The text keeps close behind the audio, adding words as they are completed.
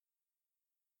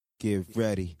Get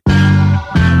ready.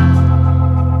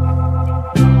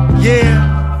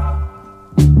 Yeah.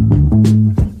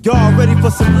 Y'all ready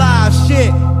for some live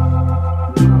shit?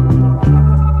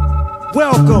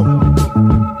 Welcome.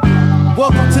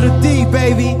 Welcome to the D,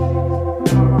 baby.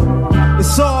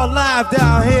 It's all live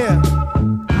down here.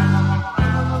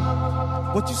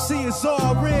 What you see is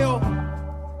all real.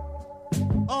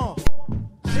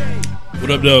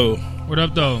 What up, though? What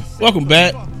up, though? Welcome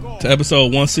back to episode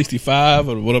 165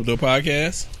 of the What Up, Though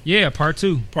podcast. Yeah, part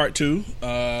two. Part two.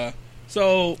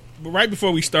 So, right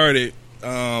before we started,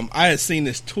 I had seen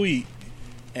this tweet,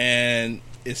 and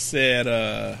it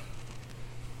said,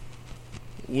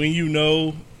 when you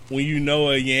know a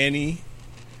Yanny,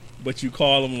 but you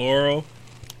call him Laurel.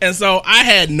 And so, I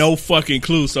had no fucking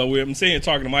clue. So, I'm sitting here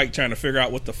talking to Mike, trying to figure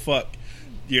out what the fuck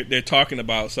they're talking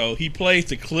about. So, he plays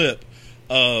the clip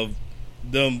of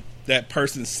that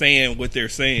person saying what they're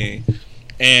saying,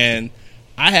 and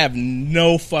I have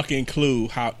no fucking clue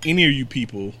how any of you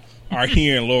people are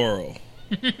hearing Laurel.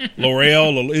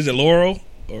 Laurel, is it Laurel?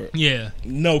 Or Yeah.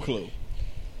 No clue.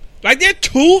 Like, they're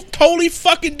two totally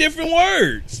fucking different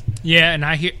words. Yeah, and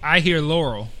I hear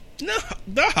Laurel. No,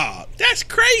 dog, that's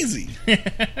crazy.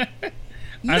 I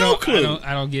No clue.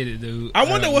 don't get it, dude. I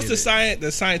wonder what's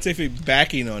the scientific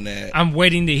backing on that. I'm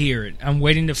waiting to hear it. I'm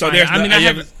waiting to find out.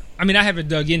 I haven't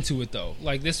dug into it though.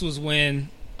 Like, this was when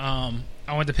I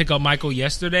went to pick up Michael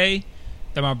yesterday,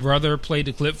 that my brother played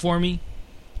the clip for me.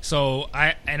 So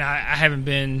I haven't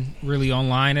been really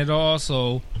online at all,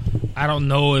 so I don't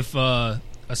know if a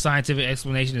scientific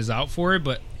explanation is out for it.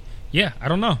 But yeah, I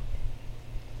don't know.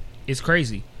 It's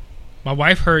crazy. My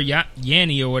wife heard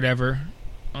Yanny or whatever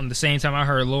on the same time I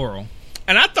heard Laurel.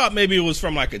 And I thought maybe it was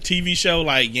from like a TV show,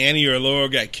 like Yanny or Laurel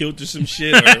got killed or some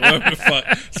shit or whatever the fuck.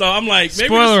 So I'm like, maybe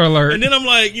spoiler alert. And then I'm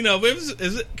like, you know, is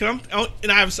it?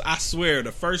 I swear,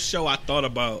 the first show I thought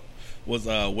about was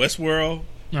Westworld.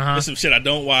 There's some shit I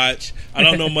don't watch. I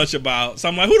don't know much about. So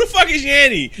I'm like, who the fuck is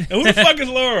Yanny and who the fuck is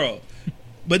Laurel?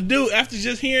 But dude, after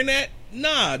just hearing that,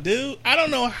 nah, dude, I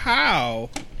don't know how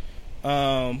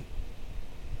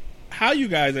you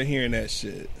guys are hearing that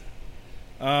shit.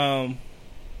 Laurel.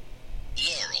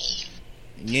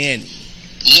 Yanny.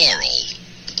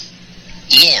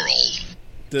 Laurel.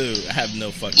 Dude, I have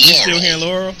no fucking... You still hearing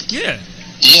Laurel? Yeah.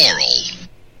 Laurel.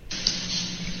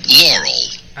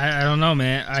 I don't know,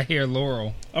 man. I hear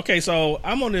Laurel. Okay, so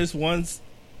I'm on this one,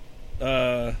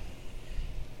 I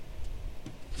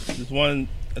think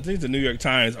it's a New York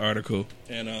Times article,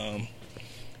 and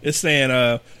it's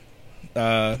saying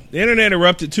the internet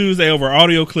erupted Tuesday over an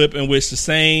audio clip in which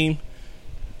the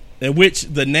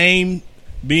name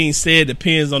being said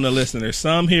depends on the listener.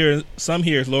 Some hear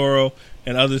is Laurel,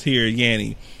 and others hear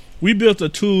Yanny. We built a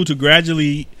tool to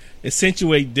gradually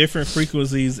accentuate different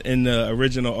frequencies in the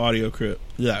original audio clip.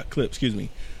 Excuse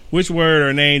me. Which word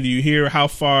or name do you hear? How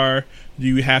far do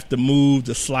you have to move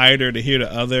the slider to hear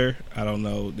the other? I don't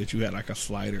know that you had like a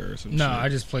slider or something. No, I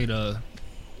just played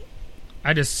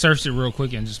I just searched it real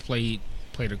quick and just played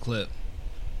a clip.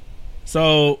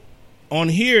 So on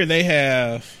here they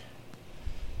have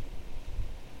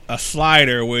a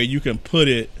slider where you can put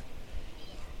it.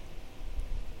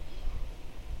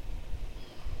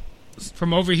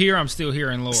 From over here, I'm still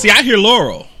hearing Laurel. See, I hear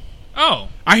Laurel. Oh,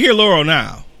 I hear Laurel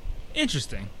now.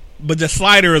 interesting. But the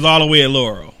slider is all the way at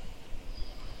Laurel.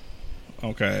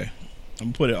 Okay. I'm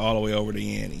going to put it all the way over to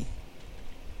Yanny.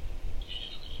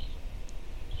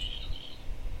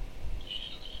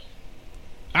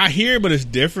 I hear it, but it's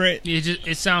different.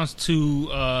 It sounds too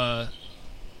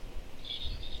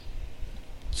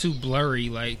blurry.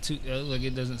 Like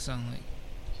it doesn't sound like.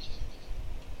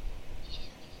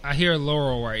 I hear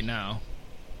Laurel right now.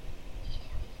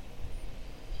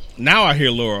 Now I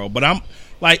hear Laurel, but I'm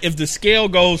like, if the scale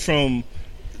goes from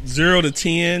 0 to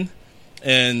 10,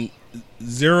 and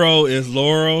 0 is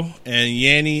Laurel and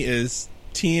Yanny is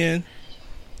 10,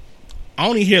 I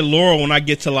only hear Laurel when I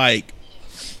get to like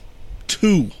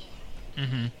 2.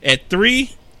 Mm-hmm. At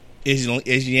 3 is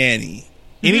Yanny.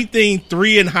 Anything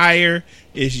 3 and higher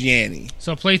is Yanny.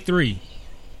 So play 3.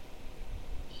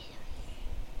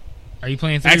 Are you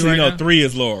playing 3 Actually, right no, now? 3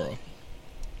 is Laurel.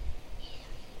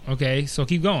 Okay, so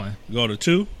keep going. Go to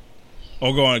 2?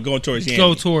 Or going towards Yanny?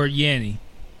 Go toward Yanny.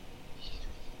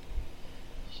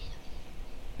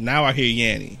 Now I hear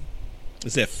Yanny.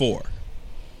 It's at 4.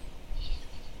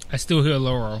 I still hear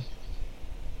Laurel.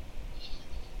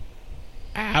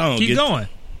 I don't Keep going.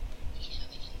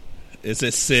 It's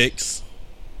at 6.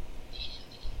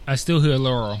 I still hear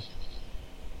Laurel.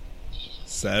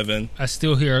 7. I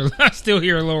still hear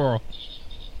Laurel.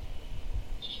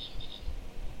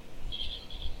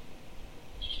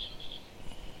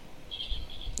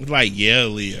 It's like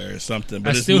Yelly or something, but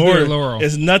I it's still more hear Laurel.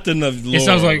 It's nothing of Laurel. It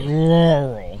sounds like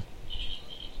Laurel.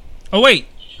 Oh wait,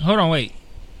 hold on, wait.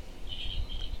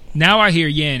 Now I hear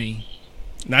Yanny.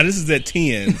 Now this is at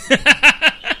 10.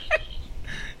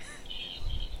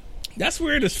 That's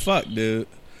weird as fuck, dude.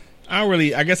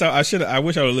 I guess I should. I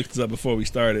wish I would have looked this up before we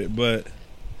started, but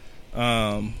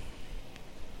I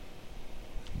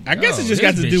guess it just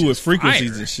got to do with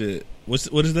frequencies and shit.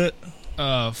 What is that?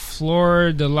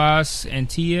 Flor de las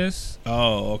Antillas.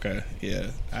 Oh, okay, yeah.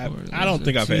 I don't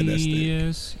think I've had that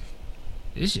state.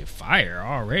 This shit fire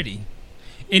already.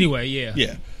 Anyway, yeah.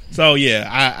 Yeah. So yeah,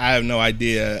 I have no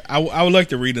idea. I would like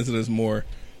to read into this more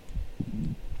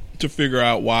to figure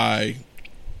out why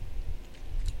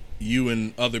you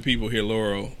and other people hear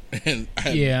Laurel. And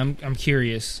I'm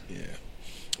curious. Yeah.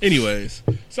 Anyways,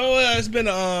 so it's been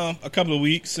a couple of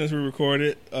weeks since we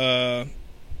recorded.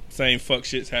 Same fuck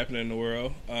shit's happening in the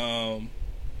world.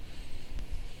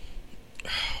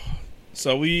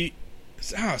 So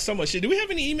much shit. Do we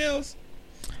have any emails?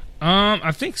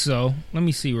 I think so. Let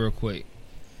me see real quick.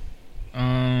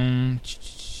 I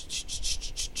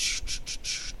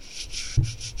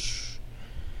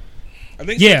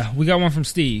think we got one from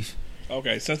Steve.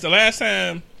 Okay, since the last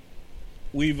time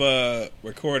we've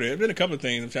recorded, there's been a couple of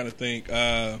things I'm trying to think.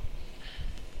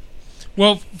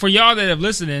 Well, for y'all that have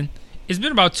listening, it's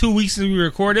been about 2 weeks since we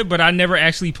recorded, but I never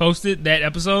actually posted that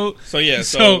episode. So yeah,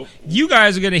 so you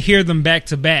guys are gonna hear them back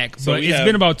to back, but it's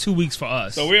been about 2 weeks for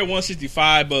us. So we're at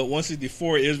 165, but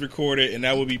 164 is recorded, and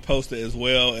that will be posted as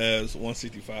well as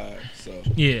 165. So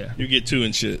yeah, you get 2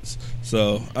 and shits.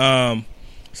 So I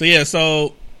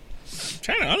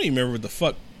don't even remember what the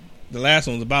fuck the last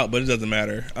one was about, but it doesn't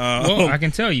matter. Well, I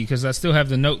can tell you because I still have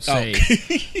the notes saved.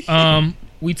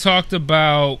 We talked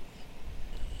about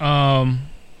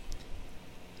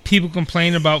people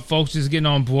complaining about folks just getting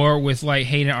on board with like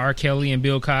hating R. Kelly and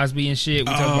Bill Cosby and shit. We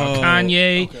talked about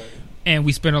Kanye, and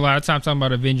we spent a lot of time talking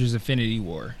about Avengers: Infinity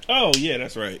War. Oh yeah,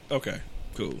 that's right. Okay,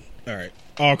 cool. All right,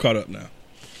 all caught up now.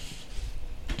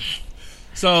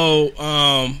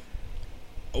 So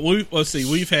let's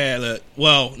see. We've had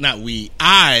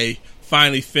I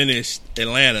finally finished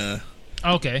Atlanta.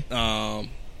 Okay.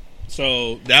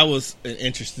 So that was an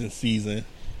interesting season.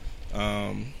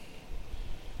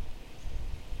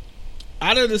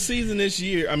 Out of the season this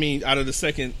year, out of the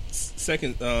second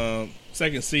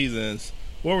seasons,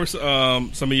 what were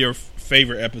some of your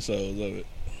favorite episodes of it?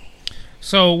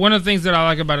 So one of the things that I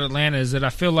like about Atlanta is that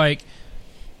I feel like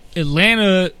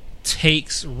Atlanta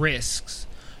takes risks.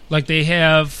 Like they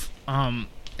have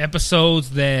episodes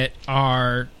that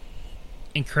are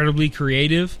incredibly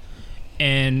creative,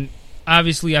 and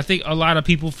obviously I think a lot of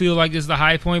people feel like it's the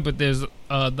high point, but there's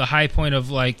the high point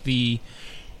of like the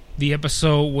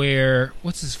episode where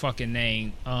what's his fucking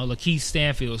name? Lakeith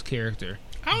Stanfield's character.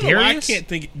 I don't know. I can't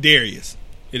think. Darius.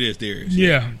 It is Darius.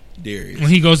 Yeah. Darius. When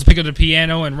he goes to pick up the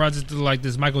piano and runs into like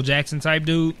this Michael Jackson type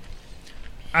dude.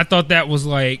 I thought that was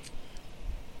like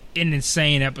an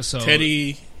insane episode.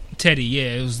 Teddy,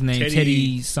 yeah, it was named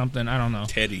Teddy something. I don't know.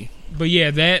 Teddy. But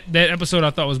yeah, that episode I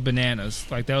thought was bananas.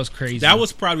 Like that was crazy. That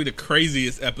was probably the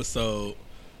craziest episode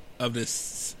of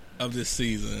this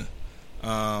season.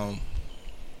 I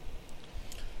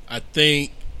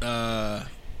think I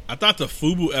thought the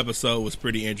FUBU episode was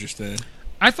pretty interesting.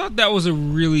 I thought that was a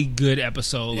really good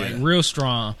episode, like real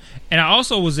strong. And I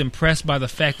also was impressed by the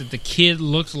fact that the kid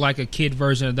looked like a kid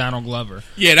version of Donald Glover.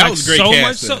 Yeah, that was great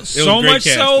casting. So much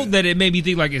so that it made me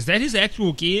think, like, is that his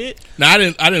actual kid? No, I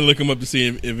didn't look him up to see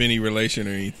if any relation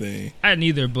or anything. I didn't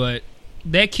either, but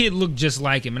that kid looked just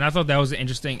like him, and I thought that was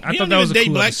interesting. I thought that was a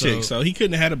cool black episode. Chick, so he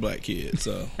couldn't have had a black kid.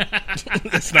 So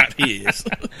it's not his.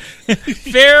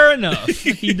 Fair enough.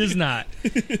 He does not.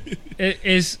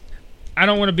 I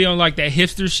don't want to be on like that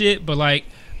hipster shit, but like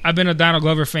I've been a Donald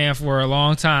Glover fan for a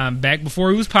long time, back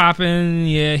before he was popping.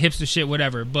 Yeah, hipster shit,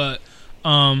 whatever. But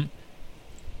in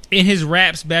his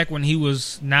raps back when he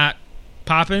was not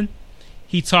popping,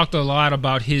 he talked a lot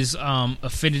about his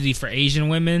affinity for Asian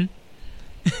women.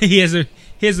 he has a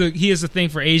thing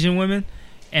for Asian women,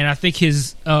 and I think he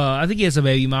has a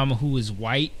baby mama who is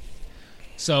white.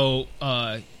 So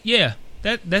yeah,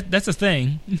 that's a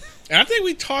thing. And I think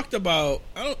we talked about.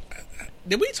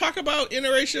 Did we talk about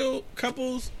interracial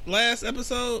couples last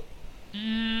episode?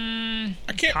 I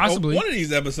can't possibly one of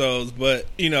these episodes, but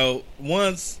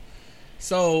once.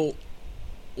 So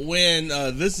when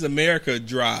This Is America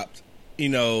dropped,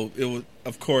 it was,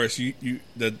 of course,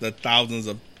 the thousands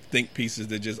of think pieces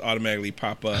that just automatically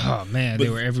pop up. Oh man, they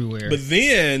were everywhere. But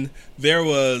then there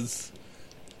was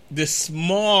this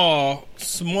small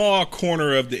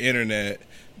corner of the internet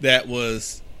that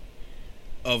was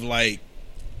of like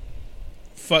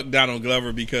fuck Donald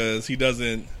Glover because he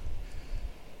doesn't.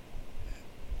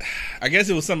 I guess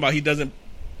it was something about he doesn't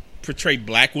portray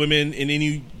black women in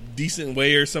any decent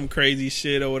way or some crazy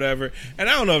shit or whatever. And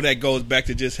I don't know if that goes back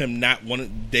to just him not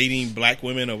dating black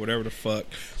women or whatever the fuck.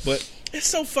 But it's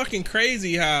so fucking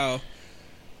crazy how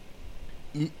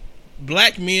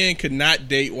black men could not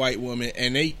date white women,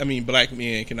 and black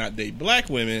men cannot date black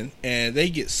women, and they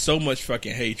get so much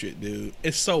fucking hatred, dude.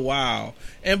 It's so wild.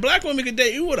 And black women can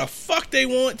date who the fuck they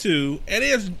want to, and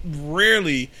there's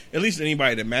rarely, at least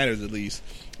anybody that matters, at least,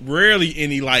 rarely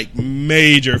any like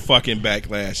major fucking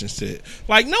backlash and shit.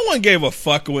 Like no one gave a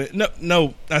fuck with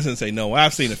no. I shouldn't say no.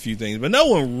 I've seen a few things, but no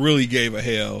one really gave a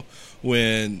hell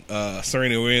when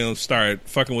Serena Williams started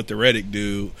fucking with the Reddick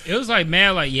dude. It was like,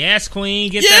 man, like, yes,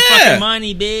 queen, get that fucking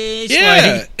money, bitch.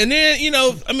 Yeah. Like, and then,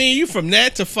 you from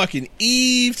that to fucking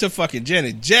Eve to fucking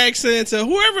Janet Jackson to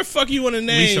whoever fuck you want to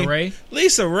name.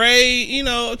 Lisa Ray,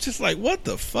 just like, what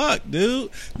the fuck, dude?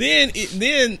 Then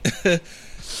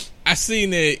I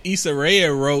seen that Issa Rae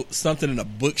wrote something in a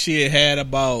book she had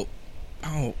about,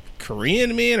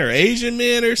 Korean men or Asian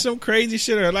men or some crazy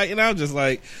shit. And I was just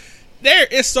like,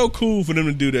 it's so cool for them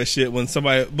to do that shit when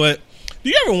somebody. But do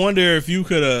you ever wonder if you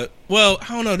could have? Well, I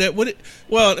don't know that.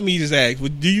 Let me just ask.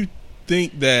 Do you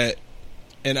think that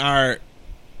in our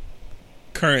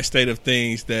current state of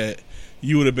things that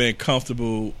you would have been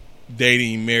comfortable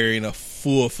marrying a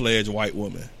full-fledged white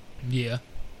woman? Yeah.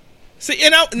 See,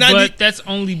 but that's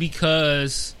only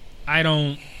because I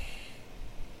don't.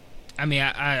 I mean,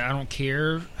 I don't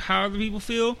care how other people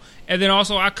feel, and then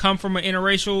also I come from an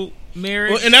interracial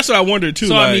marriage, and that's what I wondered too.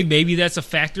 So I mean, maybe that's a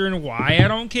factor in why I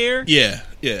don't care. Yeah.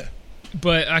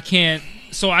 But I can't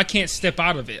step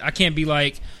out of it. I can't be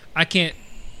like, I can't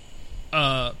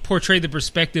portray the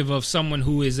perspective of someone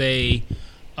who is a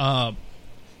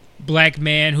black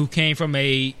man who came from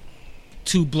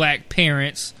two black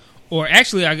parents. Or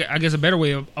actually, I guess a better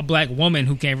way, a black woman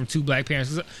who came from two black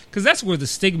parents, because that's where the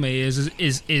stigma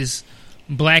is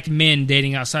black men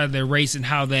dating outside of their race and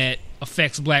how that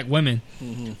affects black women.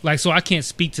 Mm-hmm. Like, so I can't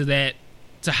speak to that,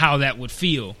 to how that would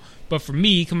feel. But for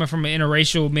me, coming from an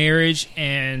interracial marriage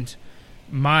and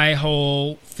my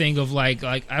whole thing of like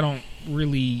I don't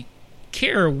really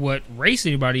care what race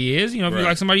anybody is. If you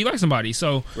like somebody, you like somebody.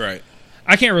 So right.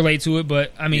 I can't relate to it,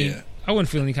 but I mean, I wouldn't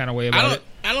feel any kind of way about it.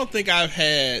 I don't think I've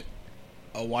had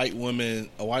a white woman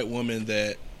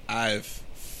that I've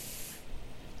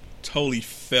totally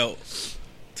felt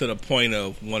to the point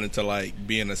of wanting to like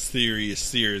be in a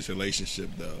serious relationship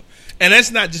though. And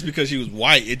that's not just because she was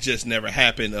white, it just never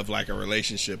happened of like a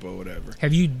relationship or whatever.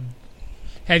 Have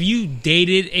you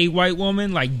dated a white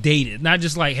woman? Like dated, not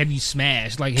just like have you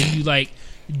smashed? Like have you like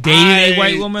dated a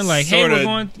white woman? Like hey,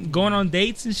 we're going on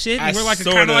dates and shit. And we're like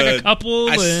kind of like a couple.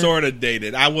 I sort of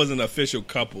dated. I wasn't an official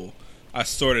couple. I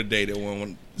sort of dated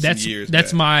one some years back.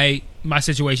 That's my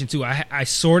situation too. I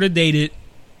sort of dated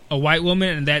a white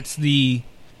woman, and that's the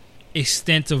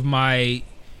extent of my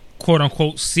quote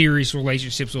unquote serious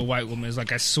relationships with white women. Is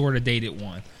like I sort of dated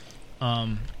one. I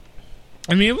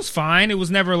mean, it was fine. It was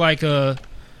never like a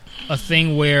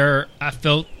thing where I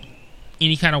felt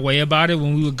any kind of way about it.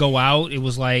 When we would go out, it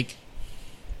was like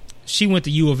she went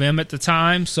to U of M at the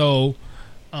time, so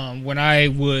when I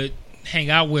would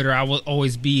hang out with her, I would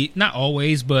always be, not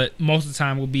always, but most of the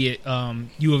time would be at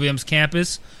U of M's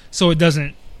campus, so it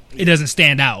doesn't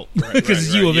stand out because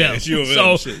it's U of M. It's U of M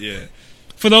so, shit, yeah.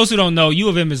 For those who don't know, U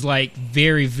of M is like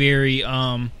very, very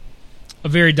a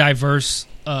very diverse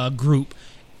group.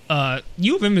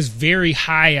 U of M is very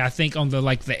high, I think, on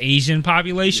the Asian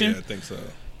population. Yeah, I think so.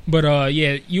 But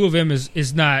U of M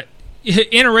is not.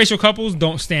 Interracial couples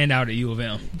don't stand out at U of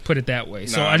M. Put it that way.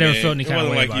 So I never felt any kind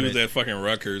of way about it. It wasn't like you was at fucking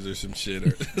Rutgers or some shit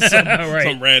or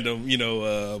some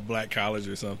random, black college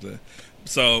or something.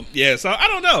 So yeah, so I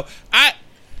don't know.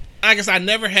 I guess I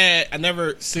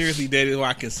never seriously dated who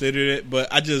I considered it,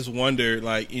 but I just wonder,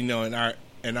 like, in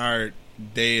our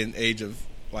day and age of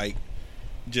like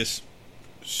just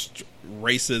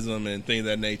racism and things of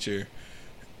that nature,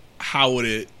 how would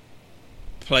it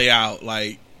play out?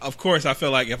 Like, of course, I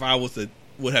feel like if I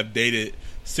would have dated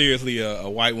seriously a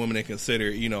white woman and consider,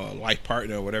 a life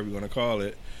partner or whatever you want to call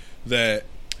it, that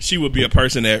she would be a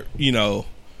person that,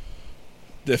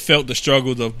 that felt the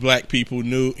struggles of black people,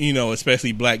 knew,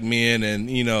 especially black men, and,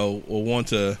 will want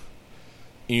to,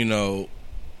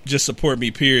 just support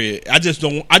me, period. I just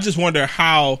wonder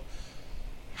how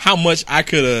much I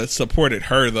could have supported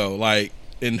her though, like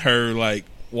in her like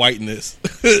whiteness.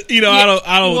 I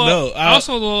don't know.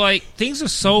 Also though, like things are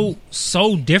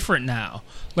so different now.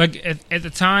 Like at the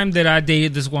time that I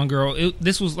dated this one girl,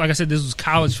 this was, like I said, this was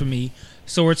college for me.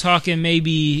 So we're talking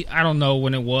maybe, I don't know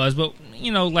when it was, but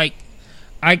like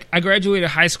I graduated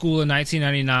high school in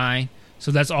 1999,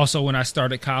 so that's also when I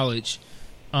started college.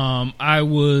 I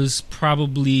was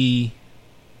probably,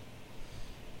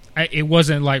 it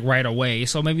wasn't like right away,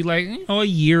 so maybe like a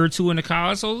year or two into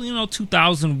college. So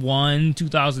 2001,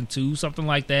 2002, something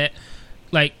like that.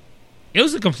 Like, it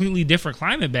was a completely different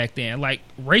climate back then. Like,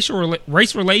 race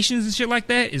relations and shit like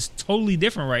that is totally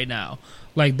different right now.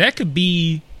 Like, that could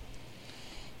be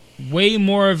way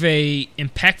more of a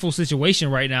impactful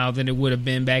situation right now than it would have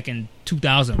been back in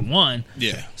 2001.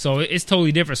 Yeah. So it's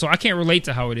totally different. So I can't relate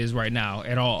to how it is right now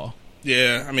at all.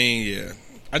 Yeah, I mean, yeah.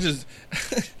 I just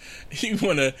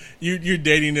you're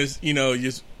dating this,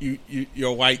 you're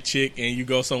a white chick, and you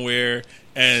go somewhere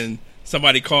and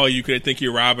somebody call you because they think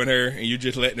you're robbing her, and you're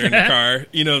just letting her in the car.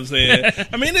 You know what I'm saying?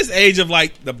 I mean, this age of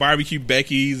like the barbecue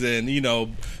Beckys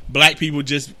and black people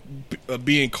just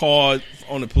being called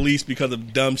on the police because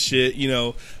of dumb shit.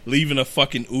 Leaving a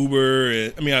fucking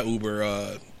Uber. Not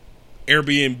Uber.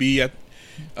 Airbnb.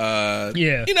 I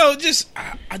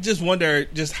just wonder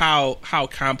just how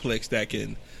complex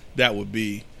that would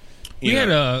be. We had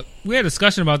a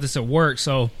discussion about this at work.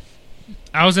 So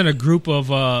I was in a group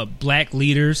of black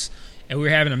leaders, and we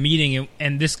were having a meeting,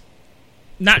 and this,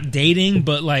 not dating,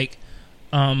 but like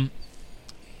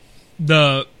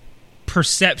the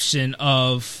perception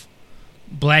of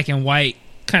black and white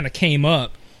kind of came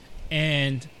up,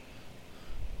 and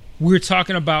we were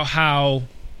talking about how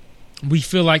we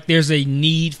feel like there's a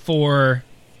need for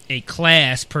a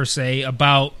class per se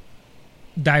about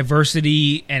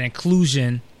diversity and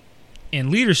inclusion in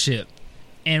leadership.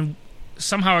 And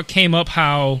somehow it came up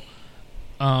how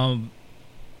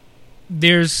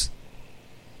there's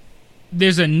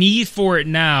a need for it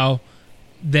now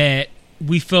that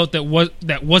we felt that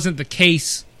wasn't the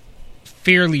case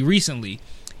fairly recently,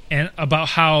 and about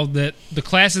how the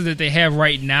classes that they have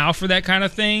right now for that kind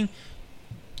of thing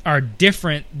are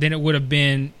different than it would have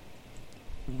been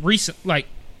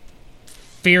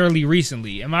fairly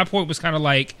recently. And my point was kind of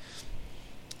like,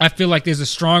 I feel like there's a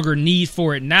stronger need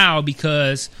for it now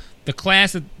because the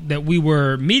class that we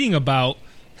were meeting about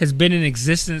has been in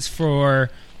existence for,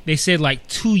 they said, like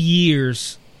 2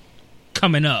 years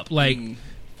coming up. Like,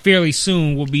 fairly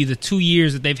soon will be the 2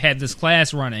 years that they've had this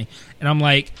class running. And I'm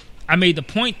like, I made the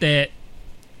point that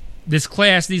this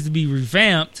class needs to be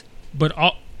revamped, but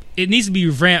it needs to be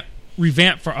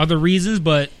revamped for other reasons,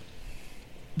 but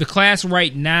the class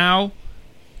right now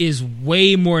is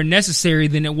way more necessary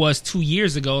than it was 2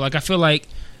 years ago. Like, I feel like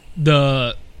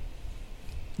the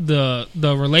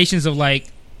relations of like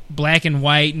black and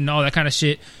white and all that kind of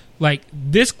shit, like,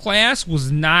 this class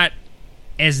was not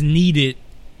as needed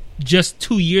just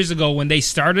 2 years ago when they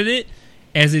started it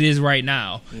as it is right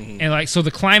now. And like, so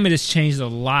the climate has changed a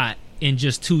lot in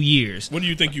just 2 years. What do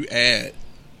you think you add?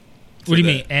 What do you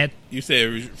mean add? You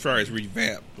said as far as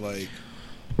revamp, like,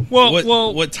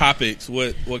 what topics,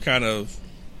 what kind of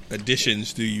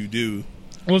additions do you do?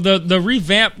 Well, the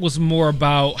revamp was more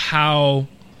about how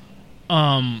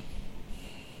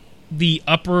the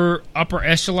upper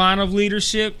echelon of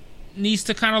leadership needs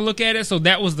to kind of look at it. So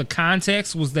that was the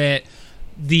context, was that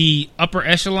the upper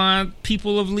echelon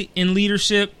people in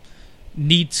leadership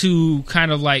need to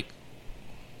kind of like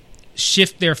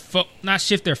shift their not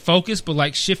shift their focus, but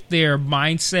like shift their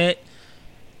mindset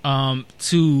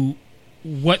to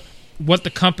what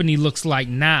the company looks like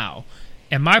now.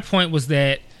 And my point was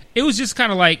that it was just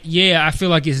kind of like, yeah, I feel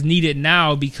like it's needed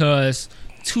now because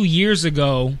 2 years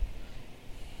ago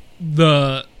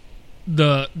the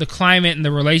climate and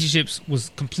the relationships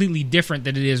was completely different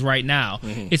than it is right now.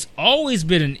 It's always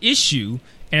been an issue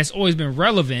and it's always been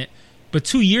relevant, but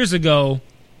 2 years ago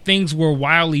things were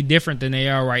wildly different than they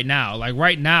are right now. Like,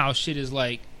 right now shit is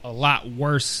like a lot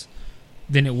worse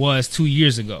than it was 2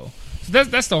 years ago. So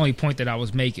that's the only point that I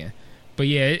was making. But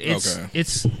yeah,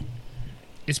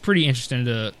 it's pretty interesting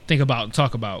to think about and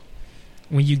talk about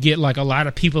when you get like a lot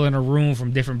of people in a room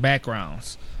from different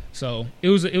backgrounds. So it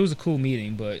was a cool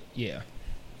meeting, but yeah,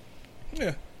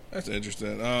 that's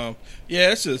interesting.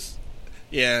 It's just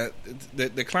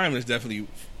the climate is definitely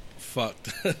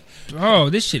fucked. Oh,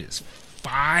 this shit is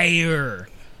fire.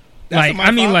 Like,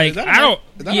 I mean, like, I don't.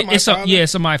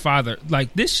 It's my father.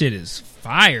 Like, this shit is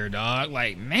fire, dog.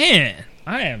 Like, man,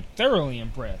 I am thoroughly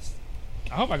impressed.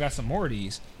 I hope I got some more of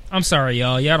these. I'm sorry,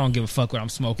 y'all. Y'all don't give a fuck what I'm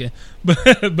smoking,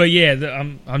 but yeah,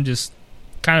 I'm just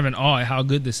kind of in awe at how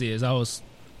good this is. I was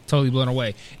totally blown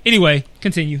away. Anyway,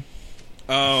 continue.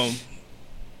 Forgot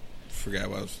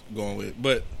what I was going with,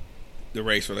 but the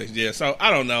race relations. Yeah, so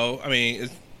I don't know. I mean,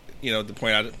 it's, the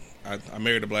point I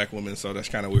married a black woman, so that's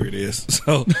kind of where it is.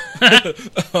 So,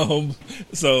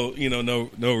 so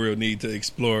no real need to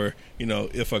explore,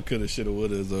 if I coulda, shoulda,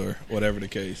 wouldas, or whatever the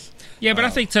case. Yeah, but I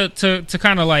think to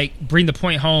kind of like bring the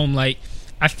point home, like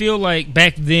I feel like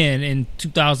back then in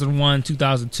 2001,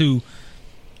 2002,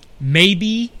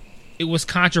 maybe it was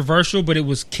controversial, but it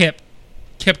was kept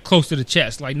close to the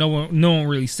chest. Like no one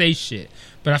really says shit.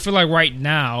 But I feel like right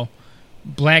now,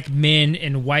 black men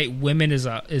and white women is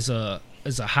a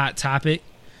hot topic,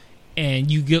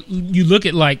 and you look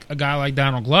at like a guy like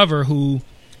Donald Glover, who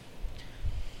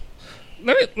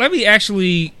let me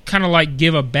actually kind of like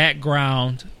give a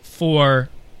background for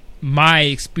my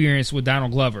experience with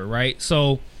Donald Glover, right?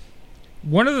 So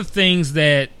one of the things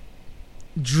that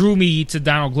drew me to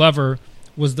Donald Glover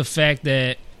was the fact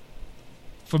that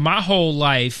for my whole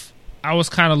life I was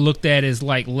kind of looked at as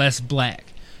like less black,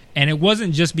 and it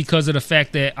wasn't just because of the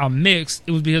fact that I'm mixed.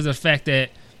 It was because of the fact that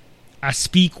I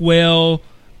speak well,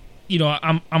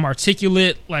 I'm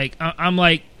articulate. Like I'm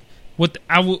like what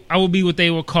I will be what they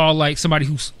would call like somebody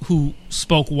who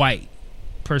spoke white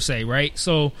per se, right?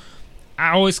 So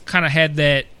I always kind of had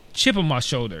that chip on my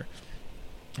shoulder.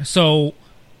 So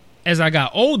as I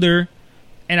got older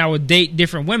and I would date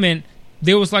different women,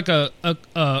 there was like a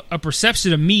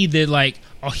perception of me that like,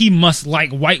 oh, he must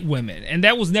like white women, and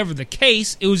that was never the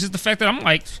case. It was just the fact that I'm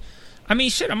like, I mean,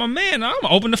 shit, I'm a man. I'm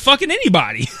open to fucking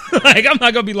anybody. Like, I'm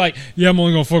not gonna be like, yeah, I'm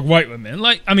only gonna fuck white women.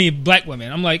 Like, I mean, black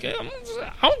women. I'm like, I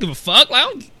don't give a fuck. Like, I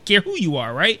don't care who you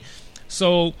are, right?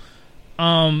 So,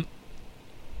 as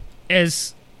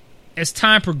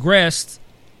time progressed,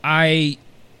 I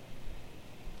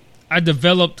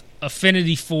developed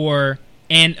affinity for.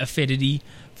 I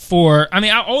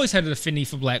mean, I always had an affinity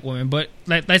for black women, but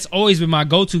that's always been my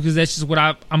go-to because that's just what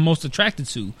I'm most attracted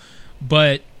to.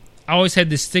 But I always had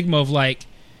this stigma of like,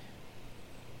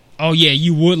 oh yeah,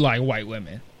 you would like white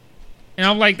women, and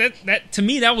I'm like that to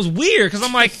me that was weird because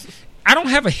I'm like, I don't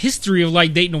have a history of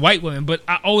like dating white women, but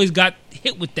I always got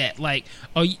hit with that, like,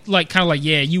 oh, like kind of like,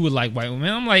 yeah, you would like white women.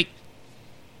 I'm like,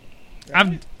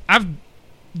 I've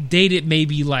dated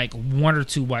maybe like one or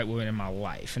two white women in my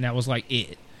life, and that was like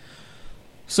it.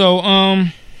 So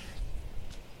I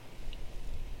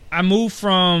moved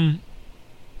from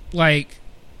like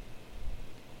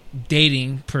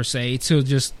dating per se to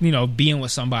just being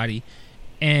with somebody,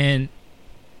 and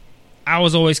I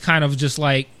was always kind of just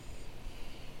like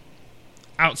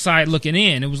outside looking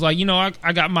in. It was like,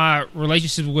 I got my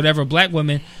relationships with whatever black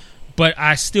women, but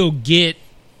I still get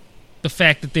the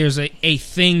fact that there's a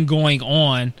thing going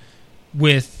on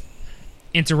with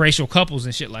interracial couples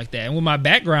and shit like that. And with my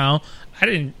background, I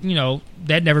didn't,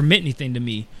 that never meant anything to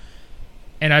me.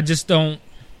 And I just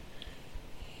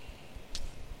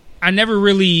I never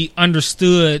really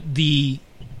understood the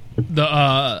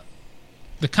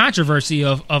controversy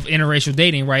of interracial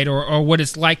dating, right? Or what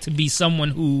it's like to be someone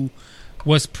who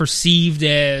was perceived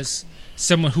as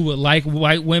someone who would like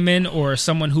white women or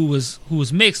someone who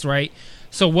was mixed, right?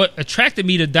 So what attracted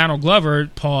me to Donald Glover,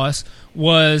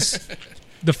 was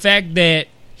the fact that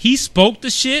he spoke the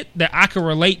shit that I could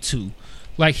relate to.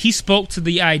 Like, he spoke to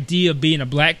the idea of being a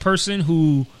black person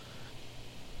who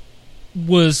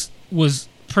was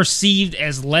perceived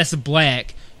as less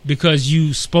black because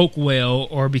you spoke well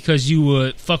or because you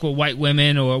would fuck with white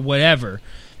women or whatever.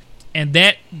 And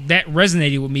that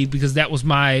resonated with me because that was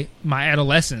my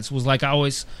adolescence. Was like I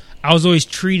was always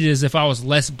treated as if I was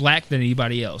less black than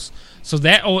anybody else. So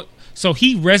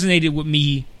he resonated with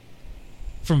me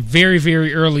from very,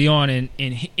 very early on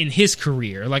in his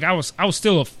career. Like I was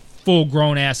still a full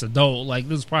grown ass adult. Like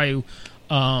this was probably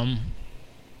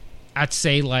I'd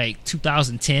say like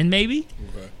 2010 maybe.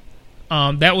 Okay.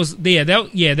 That was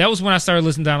when I started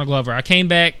listening to Donald Glover. I came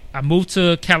back. I moved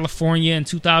to California in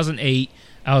 2008.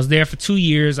 I was there for 2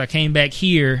 years. I came back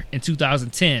here in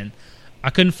 2010.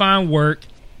 I couldn't find work.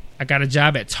 I got a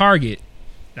job at Target.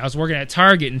 I was working at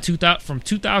Target from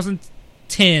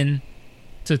 2010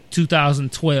 to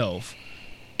 2012.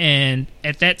 And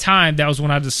at that time, that was when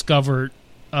I discovered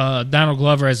Donald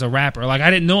Glover as a rapper. Like,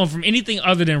 I didn't know him from anything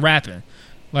other than rapping.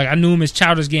 Like, I knew him as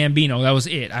Childish Gambino. That was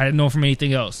it. I didn't know him from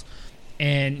anything else.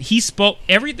 And he spoke,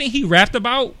 everything he rapped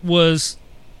about was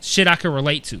shit I could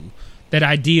relate to. That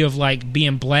idea of, like,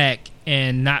 being black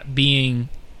and not being...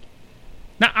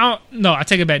 I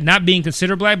take it back. Not being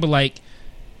considered black, but, like,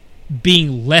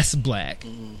 being less black.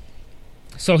 Mm-hmm.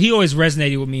 So he always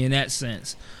resonated with me in that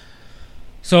sense.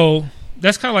 So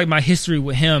that's kind of like my history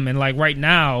with him. And, like, right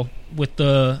now, with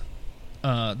the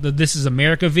This Is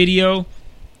America video,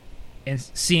 and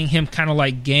seeing him kind of,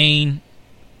 like, gain,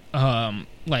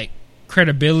 like,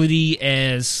 credibility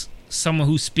as someone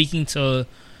who's speaking to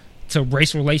to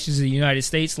race relations in the United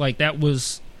States. Like, that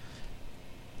was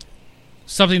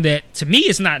something that, to me,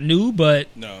 it's not new, but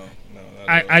no,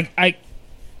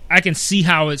 I can see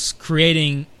how it's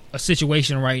creating a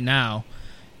situation right now.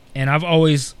 And I've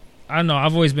always been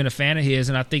a fan of his,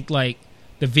 and I think, like,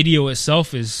 the video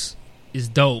itself is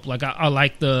dope. Like, I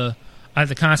like the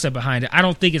concept behind it. I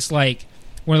don't think it's like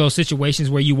one of those situations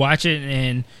where you watch it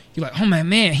and you're like, oh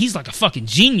man, he's like a fucking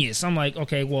genius. I'm like,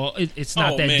 okay, well, it's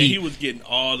not that deep. He was getting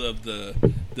all of the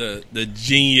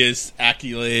genius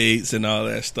accolades and all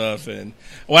that stuff. And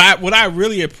what I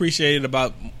really appreciated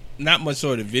about not much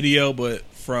sort of video, but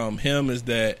from him, is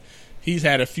that he's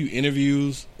had a few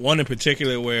interviews. One in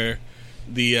particular where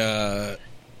the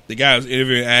guy who's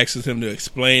interviewing asks him to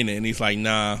explain it, and he's like,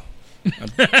 nah.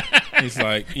 He's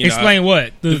like, explain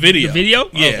what? The video? The video?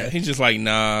 Yeah. Okay. He's just like,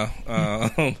 nah.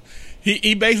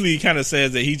 He basically kind of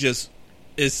says that he just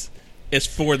it's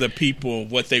for the people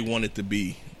what they want it to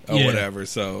be or whatever.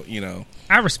 So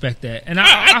I respect that, and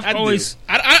I always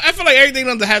I feel like everything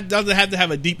doesn't have to have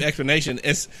a deep explanation.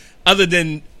 It's other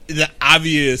than the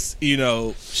obvious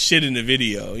shit in the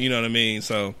video. You know what I mean?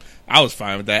 So I was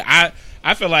fine with that.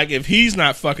 I feel like if he's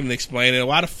not fucking explaining,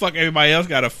 why the fuck everybody else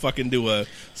got to fucking do a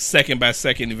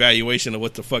second-by-second evaluation of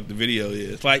what the fuck the video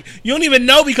is? Like, you don't even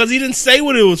know because he didn't say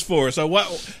what it was for. So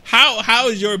how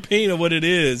is your opinion of what it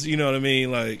is? You know what I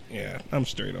mean? Like, yeah, I'm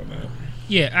straight on that.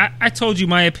 Yeah, I told you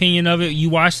my opinion of it.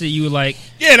 You watched it. You were like,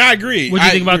 yeah, and I agree. What do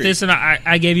you think about this? And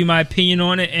I gave you my opinion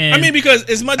on it. And I mean, because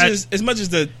as much as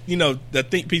the the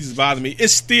think pieces bother me,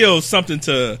 it's still something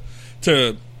to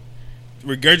to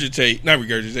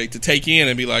take in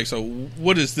and be like, so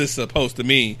what is this supposed to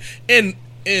mean? And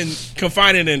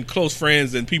confining in close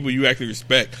friends and people you actually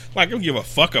respect. Like, I don't give a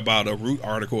fuck about a Root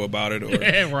article about it or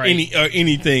right.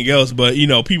 anything else. But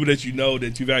people that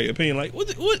that you value opinion, like,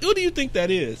 what do you think that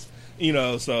is?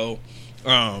 So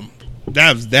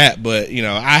that was that. But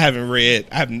I haven't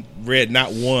read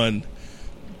not one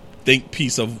think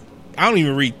piece of. I don't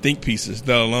even read think pieces,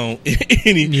 let alone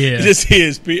anything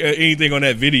on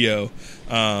that video.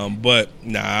 But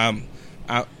nah,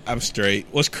 I'm straight.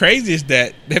 What's crazy is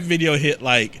that video hit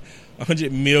like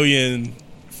 100 million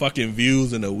fucking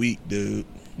views in a week, dude.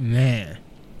 Man.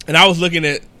 And I was looking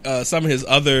at some of his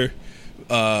other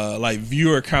like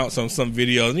viewer counts on some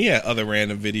videos, and he had other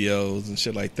random videos and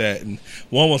shit like that. And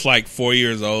one was like 4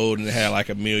 years old and it had like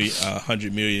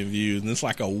 100 million views, and it's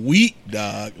like a week,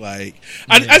 dog. Like,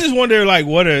 yeah. I just wonder, like,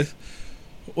 what are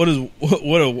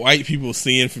white people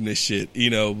seeing from this shit?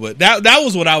 But that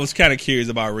was what I was kind of curious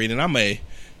about reading. I may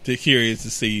be curious to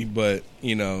see, but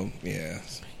yeah.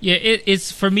 Yeah,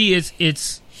 it's for me. It's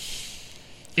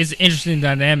an interesting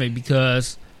dynamic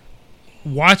because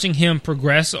watching him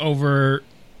progress over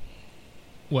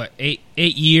 8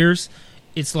 years,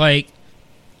 it's like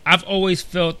I've always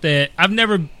felt that I've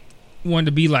never wanted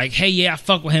to be like, hey, yeah, I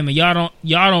fuck with him, and y'all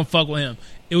don't fuck with him.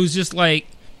 It was just like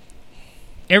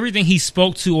everything he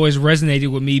spoke to always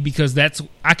resonated with me because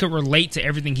I could relate to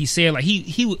everything he said. Like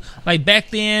he like back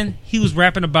then he was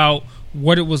rapping about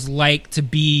what it was like to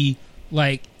be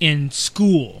like in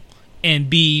school and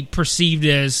be perceived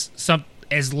as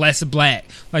less black.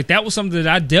 Like, that was something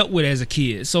that I dealt with as a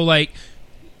kid. So, like,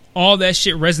 all that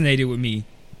shit resonated with me.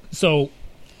 So,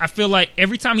 I feel like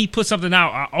every time he puts something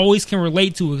out, I always can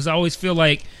relate to it because I always feel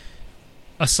like,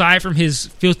 aside from his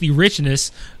filthy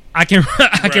richness, I can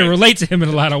relate to him in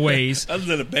a lot of ways. Other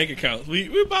than the bank accounts,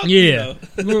 we're about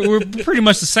we're pretty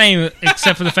much the same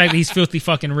except for the fact that he's filthy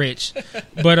fucking rich.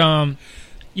 But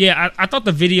yeah, I thought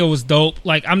the video was dope.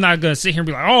 Like, I'm not gonna sit here and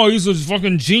be like, "Oh, he's a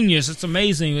fucking genius. It's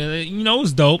amazing." It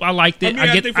was dope. I liked it.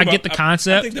 I get the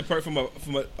concept. I think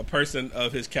from a person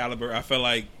of his caliber, I feel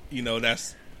like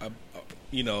that's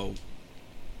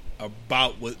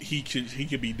about what he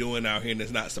could be doing out here, and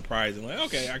it's not surprising. Like,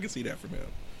 okay, I can see that from him.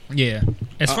 Yeah.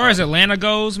 As far as Atlanta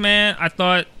goes, man, I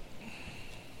thought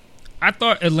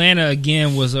Atlanta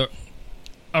again was a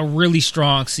really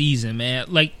strong season, man.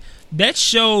 Like, that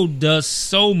show does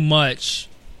so much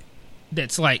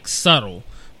that's like subtle,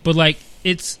 but like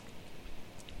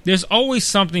there's always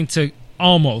something to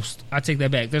I take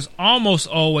that back. There's almost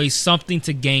always something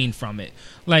to gain from it.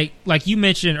 Like you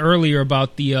mentioned earlier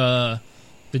about the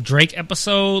Drake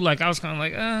episode. Like, I was kind of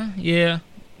like, yeah,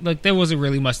 like there wasn't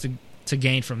really much to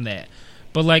gain from that.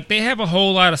 But like, they have a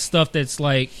whole lot of stuff that's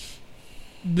like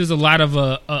there's a lot of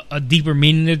a deeper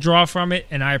meaning to draw from it,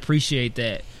 and I appreciate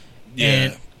that. Yeah.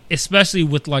 And especially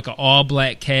with like an all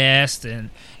black cast and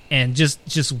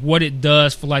just what it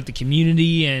does for like the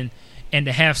community and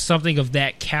to have something of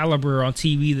that caliber on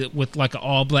TV that with like an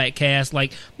all black cast.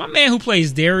 Like, my man who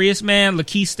plays Darius, man,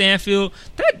 Lakeith Stanfield,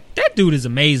 that that dude is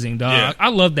amazing, dog. Yeah. I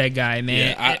love that guy,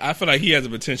 man. Yeah, I feel like he has the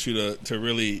potential to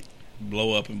really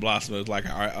blow up and blossom as like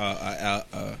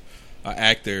a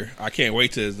actor. I can't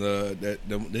wait till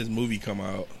this movie come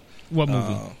out. What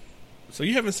movie? So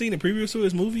you haven't seen the previews to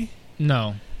his movie?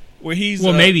 No. Where he's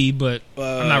maybe, but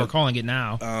I'm not recalling it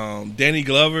now. Danny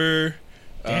Glover.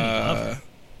 Danny Glover.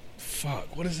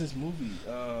 Fuck, what is this movie?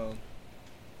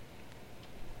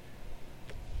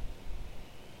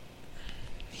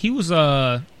 He was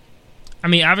I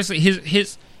mean, obviously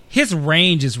his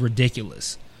range is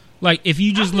ridiculous. Like if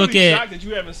you just look at, shocked that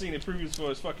you haven't seen the previews for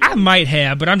his fucking. I might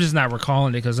have, but I'm just not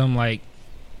recalling it because I'm like,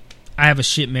 I have a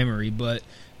shit memory. But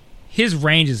his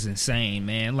range is insane,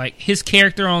 man. Like his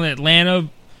character on Atlanta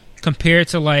compared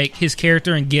to like his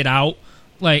character in Get Out,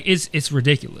 like it's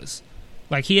ridiculous.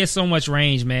 Like he has so much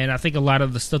range, man. I think a lot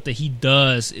of the stuff that he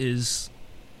does is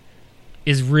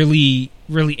really,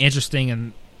 really interesting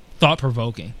and thought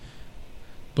provoking.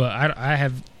 But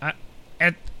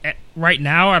right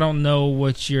now I don't know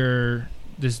what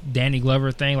this Danny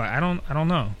Glover thing. Like I don't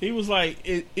know. He was like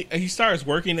he starts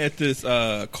working at this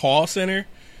call center,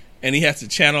 and he has to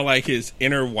channel like his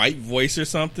inner white voice or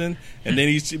something, and then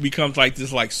he becomes like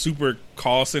this like super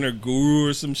call center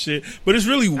guru or some shit. But it's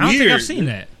really weird. I don't think I've seen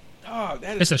that. Oh,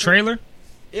 it's a trailer?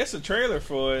 It's a trailer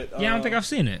for it. Yeah, I don't think I've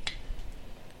seen it.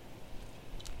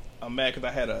 I'm mad because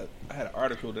I had an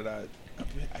article that I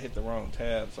hit the wrong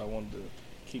tab, so I wanted to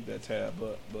keep that tab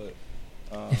up. But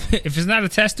if it's not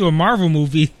attached to a Marvel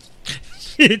movie,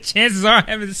 chances are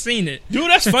I haven't seen it. Dude,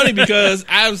 that's funny because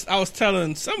I was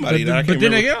telling somebody that I can't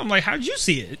remember. Again, I'm like, how'd you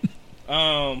see it?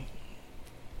 I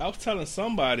was telling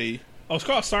somebody. Oh, it's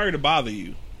called Sorry to Bother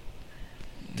You.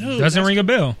 Dude, doesn't ring a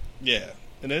bell. Yeah.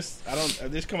 And this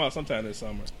come out sometime this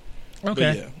summer.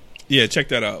 Okay. Yeah, check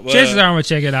that out. Chances are I'm gonna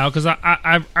check it out because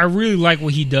I really like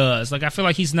what he does. Like I feel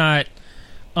like he's not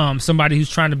somebody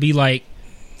who's trying to be like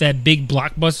that big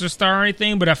blockbuster star or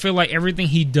anything, but I feel like everything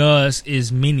he does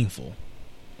is meaningful.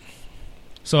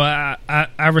 So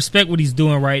I respect what he's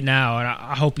doing right now, and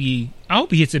I hope he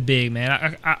hits it big,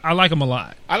 man. I like him a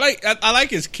lot. I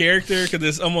like his character because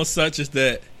it's almost such as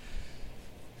that.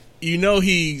 You know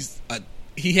he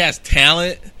has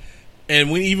talent, and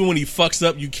even when he fucks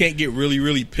up, you can't get really,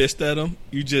 really pissed at him.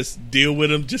 You just deal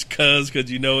with him just because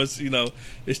it's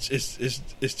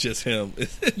just him.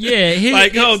 Yeah,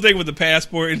 like the whole thing with the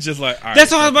passport. It's just like all right,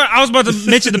 that's all I was about to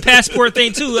mention the passport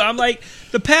thing too. I'm like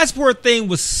the passport thing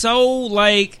was so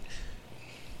like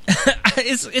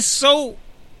it's so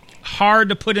hard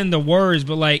to put into words,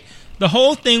 but like the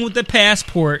whole thing with the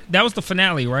passport, that was the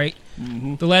finale, right?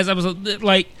 Mm-hmm. The last episode,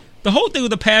 like. The whole thing with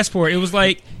the passport, it was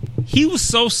like he was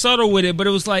so subtle with it, but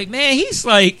it was like, man, he's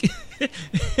like,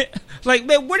 like,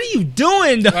 man, what are you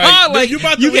doing, dog? Like, you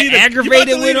get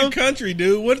aggravated with him. Country,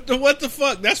 dude. What the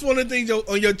fuck? That's one of the things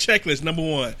on your checklist. Number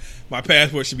one, my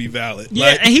passport should be valid.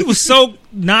 Yeah, like, and he was so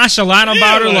nonchalant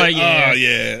about it. Like, yeah, oh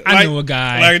yeah, I know a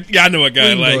guy. Like, yeah, I know a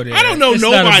guy. Like, I don't know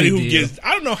nobody who gets.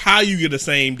 I don't know how you get a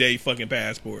same day fucking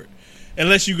passport,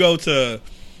 unless you go to.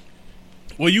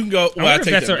 Well, you can go. Well, I wonder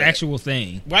if that's our actual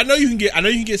thing. Well, I know you can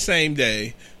get same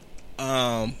day.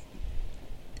 A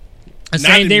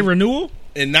same day renewal,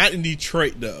 and not in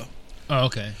Detroit though. Oh,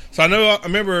 okay. So I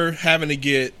remember having to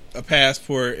get a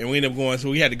passport, and we ended up going.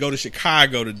 So we had to go to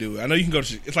Chicago to do it. I know you can go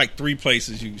to. It's like 3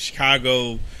 places: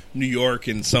 Chicago, New York,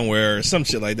 and somewhere or some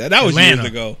shit like that. That was Atlanta.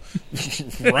 Years ago,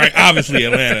 right? Obviously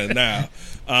Atlanta now.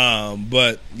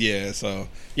 But yeah, so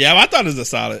yeah, I thought it was a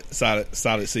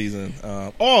solid season.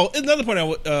 Another point I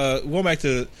would go back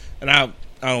to, and I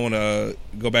don't want to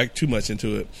go back too much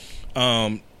into it.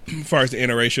 As far as the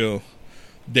interracial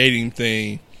dating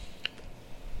thing,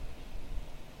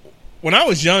 when I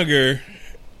was younger,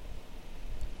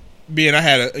 I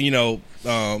had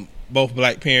both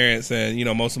black parents,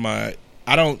 and most of my,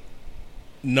 I don't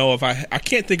know if I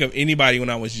can't think of anybody when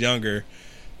I was younger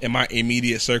in my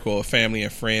immediate circle of family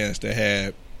and friends that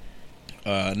had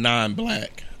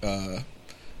non-black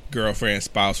girlfriend,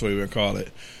 spouse, whatever you call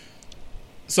it.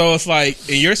 So it's like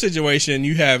in your situation,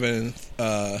 you having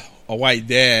a white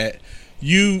dad,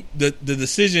 the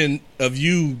decision of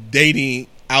you dating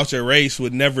out your race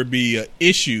would never be an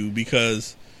issue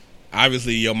because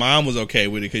obviously your mom was okay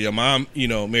with it because your mom,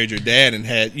 married your dad and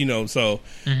had, so.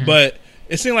 Mm-hmm. But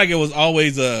it seemed like it was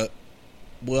always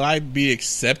will I be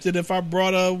accepted if I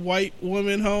brought a white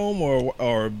woman home,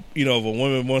 or if a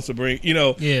woman wants to bring,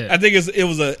 Yeah. I think it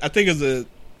was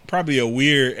probably a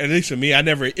weird, at least for me,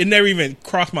 it never even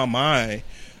crossed my mind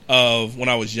of when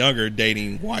I was younger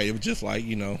dating white. It was just like,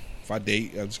 if I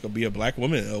date, I'm just gonna be a black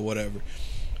woman or whatever.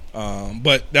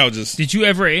 But that was just. Did you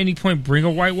ever at any point bring a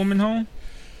white woman home?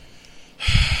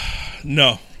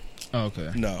 No. Oh,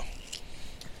 okay. No.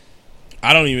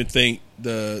 I don't even think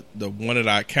the one that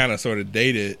I kind of sort of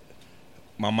dated,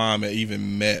 my mom had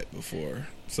even met before.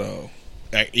 So,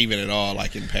 even at all,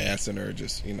 like in passing or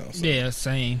just, you know. So. Yeah,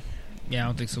 same. Yeah, I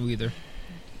don't think so either.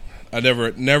 I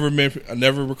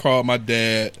never recall my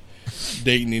dad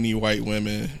dating any white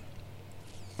women.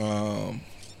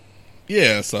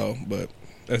 Yeah, so, but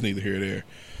that's neither here nor there.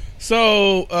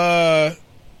 So,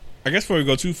 I guess before we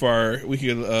go too far, we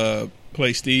could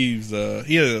play Steve's.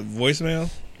 He had a voicemail.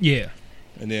 Yeah.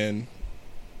 And then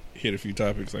hit a few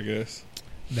topics, I guess.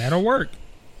 That'll work.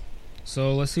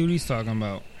 So let's see what he's talking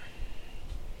about.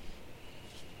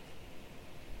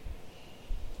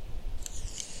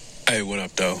 Hey, what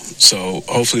up, though? So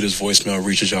hopefully this voicemail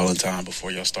reaches y'all in time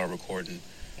before y'all start recording.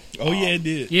 Oh, yeah, it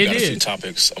did. Yeah, it got did. a few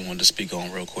topics I wanted to speak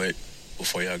on real quick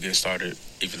before y'all get started,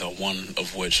 even though one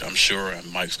of which I'm sure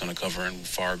Mike's going to cover in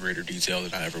far greater detail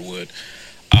than I ever would.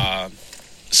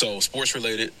 So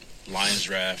sports-related, Lions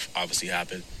draft obviously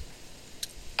happened.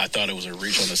 I thought it was a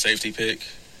reach on the safety pick,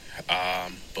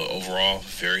 but overall,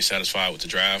 very satisfied with the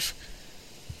draft.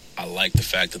 I like the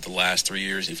fact that the last 3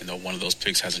 years, even though one of those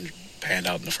picks hasn't panned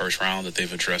out in the first round, that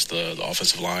they've addressed the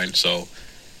offensive line. So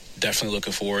definitely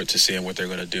looking forward to seeing what they're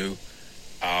going to do.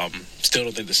 Still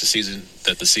don't think the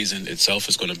season itself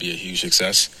is going to be a huge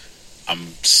success.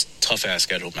 Tough-ass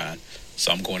schedule, man.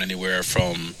 So I'm going anywhere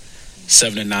from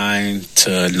 7-9 to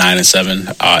 9-7.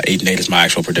 8-8 is my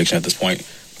actual prediction at this point,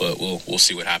 but we'll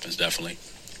see what happens. Definitely.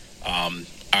 I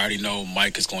already know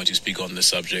Mike is going to speak on this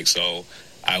subject, so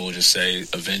I will just say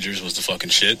Avengers was the fucking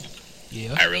shit.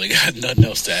 Yeah. I really got nothing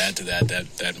else to add to that.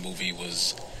 That movie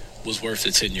was worth the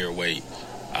 10-year wait.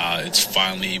 It's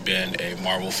finally been a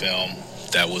Marvel film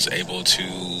that was able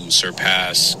to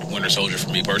surpass Winter Soldier for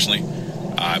me personally.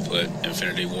 I put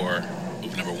Infinity War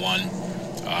number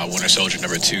 1, Winter Soldier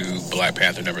number 2, Black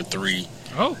Panther number 3.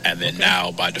 Oh, and then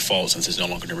now by default, since it's no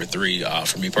longer number 3,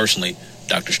 for me personally,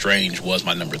 Doctor Strange was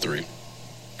my number 3.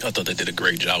 I thought they did a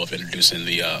great job of introducing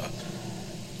the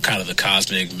kind of the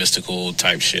cosmic, mystical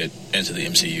type shit into the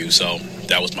MCU. So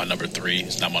that was my number 3.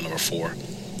 It's not my number 4.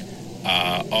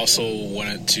 Also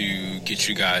wanted to get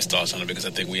you guys' thoughts on it because I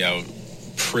think we have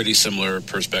pretty similar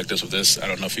perspectives with this. I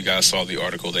don't know if you guys saw the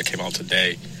article that came out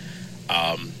today,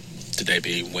 today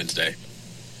being Wednesday.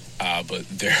 But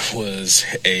there was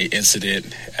a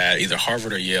incident at either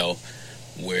Harvard or Yale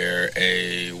where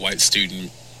a white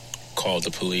student called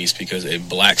the police because a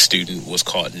black student was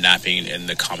caught napping in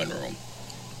the common room.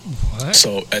 What?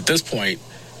 So at this point,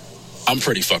 I'm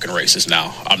pretty fucking racist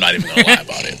now. I'm not even gonna lie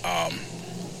about it.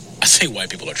 I think white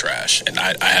people are trash, and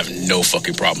I have no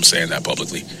fucking problem saying that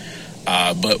publicly.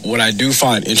 But what I do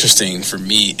find interesting, for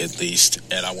me at least,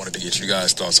 and I wanted to get you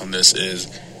guys' thoughts on this, is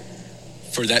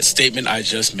for that statement I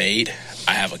just made,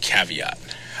 I have a caveat.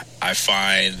 I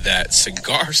find that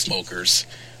cigar smokers,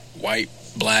 white,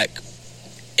 black,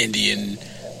 Indian,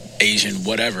 Asian,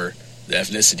 whatever the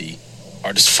ethnicity,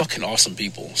 are just fucking awesome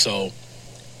people. So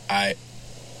I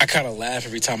kind of laugh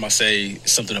every time I say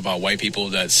something about white people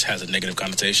that has a negative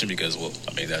connotation because, well,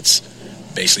 I mean, that's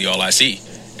basically all I see.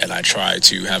 And I try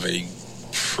to have a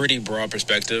pretty broad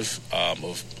perspective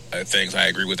of things I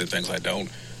agree with and things I don't.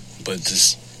 But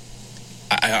just,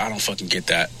 I don't fucking get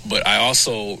that. But I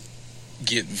also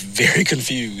get very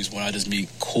confused when I just meet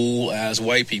cool-ass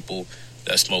white people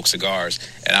that smoke cigars.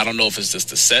 And I don't know if it's just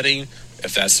the setting,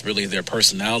 if that's really their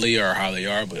personality or how they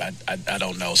are, but I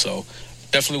don't know. So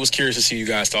definitely was curious to see you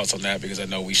guys' thoughts on that because I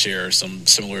know we share some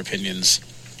similar opinions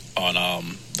on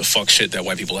the fuck shit that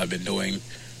white people have been doing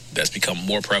that's become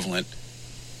more prevalent.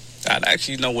 And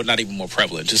actually, no, not even more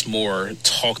prevalent, just more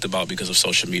talked about because of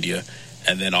social media,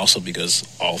 and then also because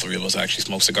all three of us actually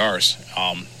smoke cigars.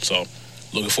 So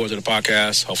looking forward to the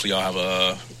podcast. Hopefully y'all have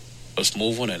a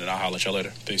smooth one, and I'll holler at y'all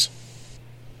later. Peace.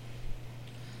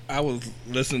 I was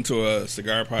listening to a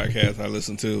cigar podcast I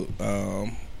listen to,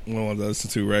 one I listen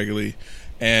to regularly,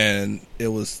 and it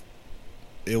was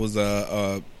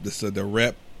the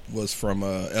rep was from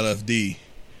LFD,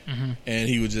 and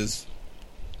he was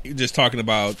just talking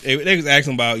about, they was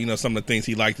asking about, you know, some of the things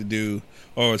he liked to do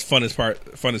or his funnest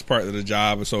part of the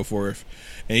job and so forth,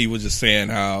 and he was just saying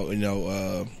how, you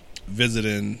know,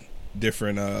 visiting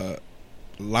different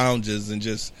lounges and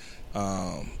just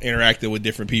interacting with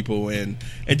different people and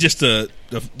just to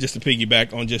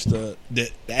piggyback on just the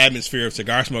atmosphere of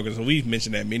cigar smokers, and we've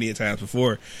mentioned that many times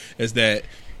before, is that,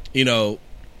 you know,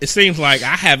 it seems like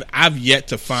I've yet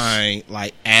to find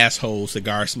like asshole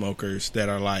cigar smokers that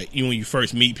are like, you know, when you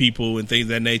first meet people and things of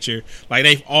that nature, like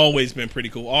they've always been pretty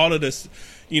cool. All of this,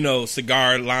 you know,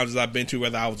 cigar lounges I've been to,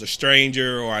 whether I was a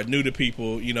stranger or I knew the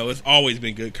people, you know, it's always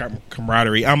been good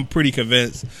camaraderie. I'm pretty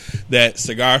convinced that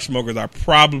cigar smokers are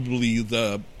probably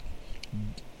the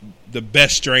the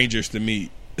best strangers to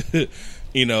meet.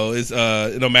 You know, it's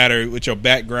no matter what your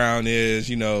background is,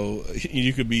 you know,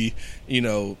 you could be, you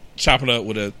know, chopping up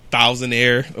with a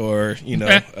thousandaire or, you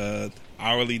know,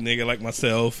 hourly nigga like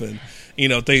myself and, you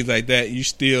know, things like that. You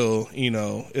still, you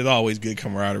know, it's always good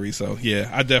camaraderie. So yeah,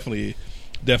 I definitely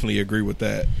agree with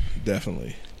that.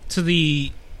 Definitely. To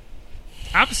the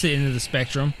opposite end of the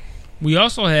spectrum, we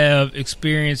also have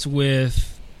experience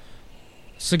with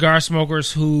cigar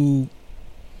smokers who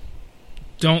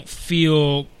don't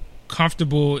feel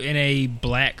comfortable in a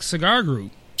black cigar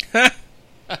group. I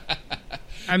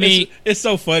mean, it's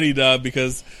so funny, dog,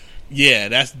 because yeah,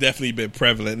 that's definitely been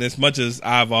prevalent. And as much as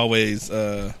I've always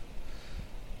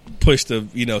pushed the,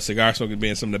 you know, cigar smokers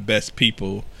being some of the best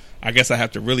people, I guess I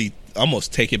have to really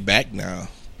almost take it back now.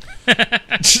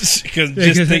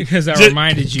 Because I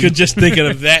reminded you. Because just thinking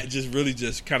of that just really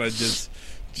just kind of just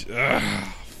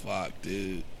fuck,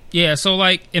 dude. Yeah, so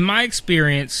like in my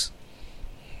experience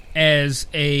as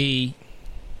I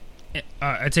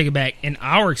take it back, in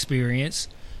our experience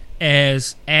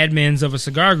as admins of a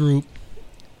cigar group,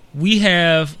 we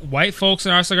have white folks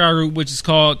in our cigar group, which is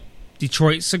called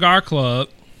Detroit Cigar Club.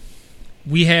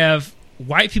 We have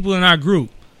white people in our group.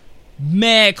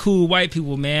 Mad cool white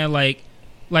people, man. Like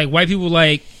white people,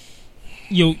 like,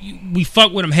 you know, we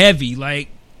fuck with them heavy. Like,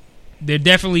 they're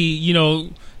definitely, you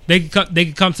know, they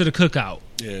could come to the cookout,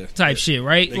 type shit,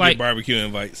 right? They like get barbecue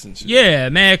invites and shit. Yeah,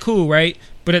 mad cool, right?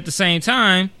 But at the same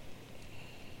time,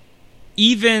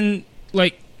 even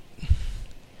like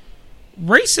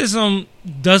racism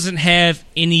doesn't have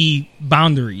any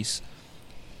boundaries.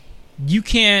 You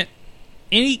can't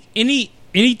any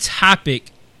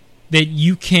topic that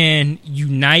you can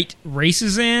unite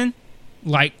races in,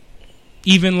 like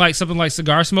even like something like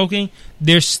cigar smoking,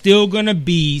 there's still gonna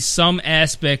be some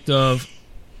aspect of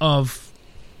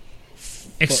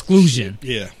exclusion.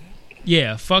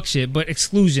 Yeah, fuck shit, but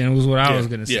exclusion was what I was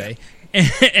gonna say.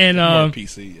 And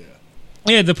PC,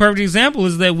 yeah, the perfect example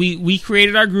is that we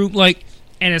created our group, like,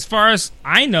 and as far as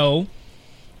I know,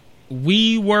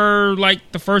 we were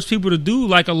like the first people to do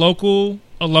like a local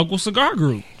cigar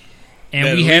group.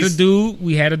 And we had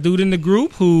a dude in the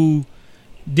group who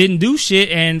didn't do shit,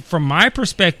 and from my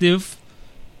perspective,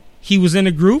 he was in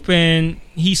a group and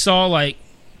he saw like,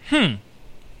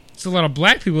 it's a lot of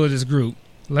black people in this group.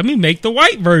 Let me make the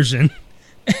white version.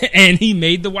 And he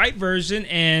made the white version,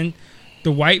 and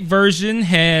the white version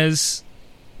has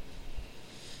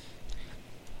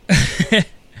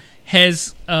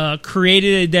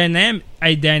created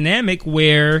a dynamic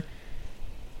where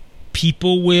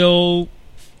people will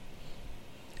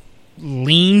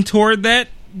lean toward that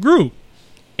group.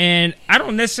 And I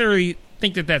don't necessarily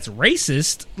think that that's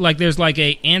racist. Like, there's like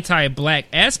a anti-black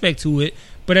aspect to it,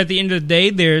 but at the end of the day,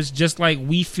 there's just like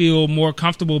we feel more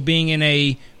comfortable being in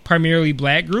a primarily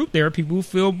black group. There are people who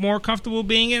feel more comfortable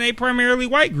being in a primarily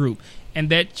white group, and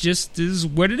that just is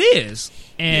what it is.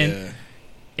 And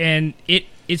it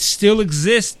still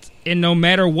exists, and no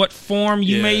matter what form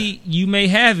you may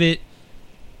have it,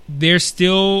 there's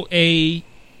still a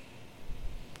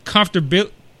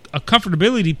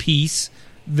comfortability piece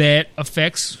that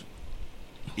affects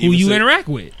who you interact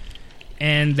with.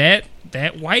 And that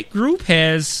white group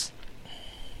has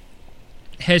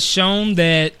shown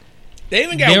that they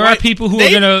even got there are people who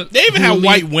are gonna. They even have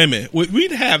white women. We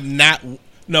have not.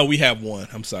 No, we have one.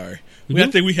 I'm sorry. I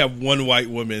think we have one white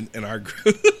woman in our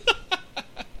group.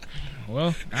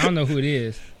 Well, I don't know who it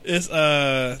is. It's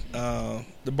the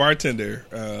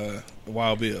bartender,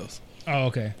 Wild Bills. Oh,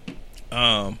 okay.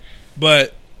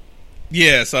 But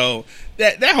yeah, so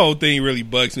that whole thing really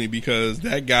bugs me because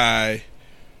that guy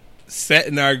sat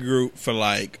in our group for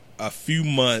like a few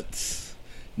months,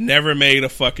 never made a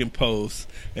fucking post,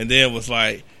 and then was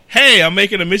like, "Hey, I'm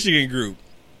making a Michigan group."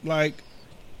 Like,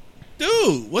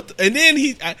 dude, what? And then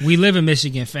we live in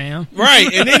Michigan, fam. Right,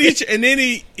 and then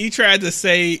he tried to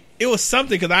say it was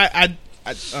something because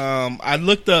I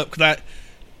looked up because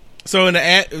so in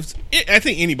the I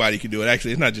think anybody can do it.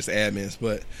 Actually, it's not just admins,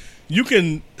 but you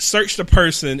can search the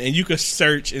person and you can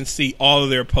search and see all of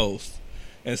their posts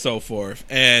and so forth.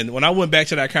 And when I went back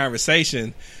to that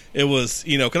conversation, it was,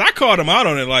 you know, because I called him out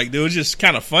on it. Like, it was just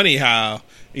kind of funny how,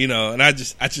 you know, and I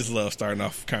just love starting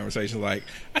off conversations. Like,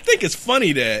 I think it's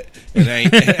funny that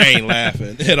I ain't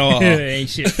laughing at all. Ain't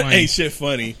shit funny. Ain't shit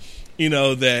funny. You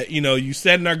know, that, you know, you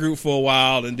sat in our group for a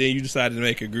while and then you decided to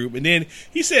make a group. And then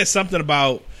he said something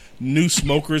about new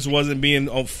smokers wasn't being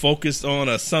focused on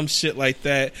or some shit like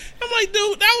that. I'm like,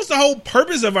 dude, that was the whole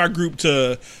purpose of our group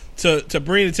to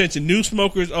bring attention, new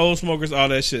smokers, old smokers, all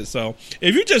that shit. So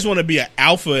if you just want to be an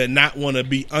alpha and not want to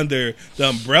be under the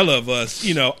umbrella of us,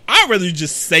 you know, I'd rather you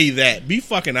just say that. Be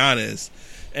fucking honest.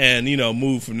 and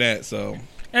move from that. So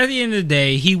at the end of the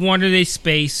day, he wanted a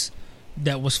space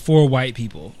that was for white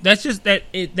people. That's just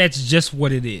that's just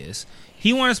what it is.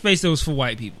 He wanted a space that was for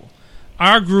white people.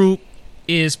 Our group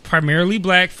is primarily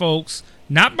black folks,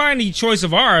 not by any choice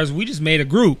of ours. We just made a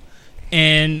group,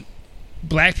 and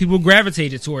black people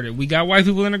gravitated toward it. We got white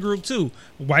people in the group too.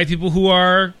 White people who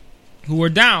are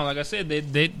down. Like I said,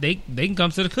 they can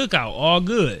come to the cookout, all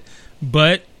good.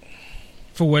 But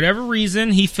for whatever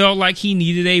reason, he felt like he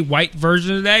needed a white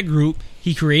version of that group.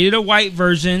 He created a white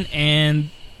version, and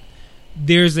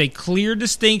there's a clear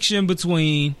distinction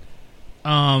between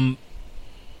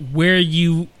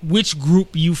which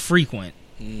group you frequent.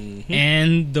 Mm-hmm.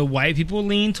 And the white people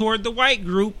lean toward the white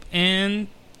group, and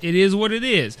it is what it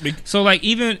is. So like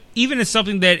even as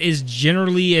something that is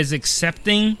generally as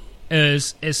accepting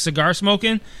as cigar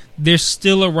smoking, there's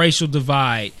still a racial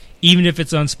divide, even if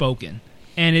it's unspoken.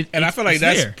 And I feel like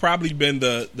that's probably been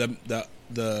the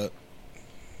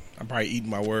I'm probably eating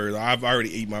my words. I've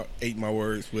already ate my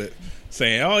words with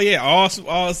saying, oh yeah, all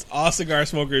cigar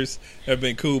smokers have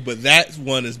been cool, but that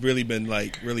one has really been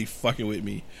like really fucking with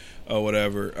me or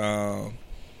whatever.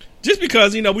 Just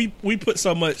because we put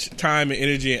so much time and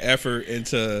energy and effort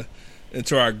into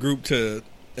our group to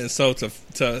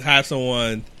have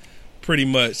someone pretty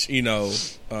much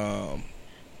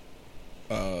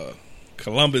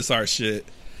Columbus our shit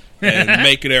and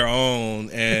make it their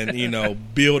own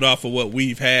and build off of what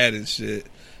we've had and shit.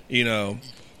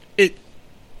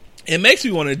 It makes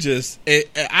me want to just.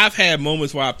 I've had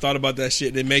moments where I've thought about that shit.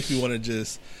 And it makes me want to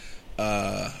just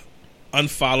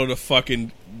unfollow the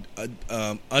fucking,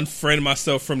 unfriend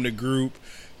myself from the group,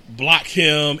 block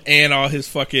him and all his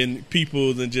fucking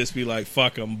peoples, and just be like,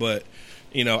 fuck him. But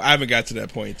I haven't got to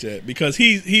that point yet because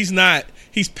he's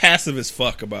passive as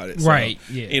fuck about it. So, right.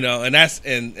 Yeah. And that's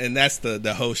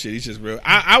the whole shit. He's just real.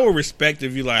 I would respect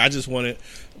if you like. I just wanted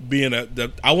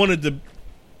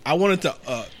I wanted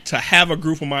to have a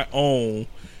group of my own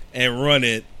and run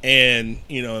it, and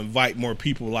invite more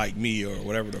people like me or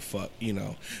whatever the fuck,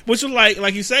 which was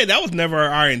like you say, that was never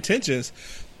our intentions.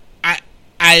 I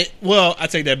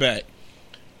take that back.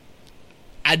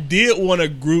 I did want a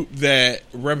group that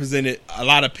represented a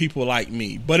lot of people like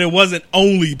me, but it wasn't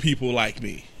only people like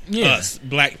me, us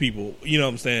black people. You know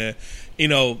what I'm saying?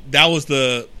 That was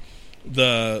the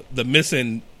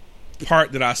missing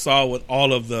part that I saw with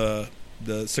all of the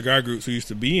cigar groups we used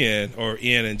to be in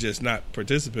and just not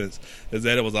participants, is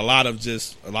that it was a lot of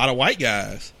white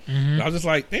guys. Mm-hmm. I was just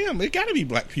like, damn, it got to be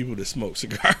black people that smoke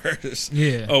cigars,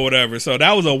 or whatever. So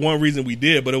that was one reason we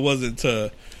did, but it wasn't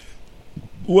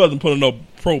putting no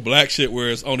pro-black shit where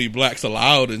it's only blacks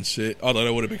allowed and shit. Although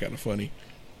that would have been kind of funny,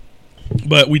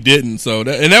 but we didn't. So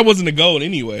that wasn't the goal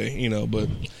anyway, But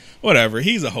whatever.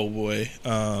 He's a whole boy.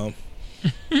 And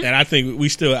I think we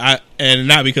still, and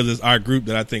not because it's our group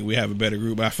that I think we have a better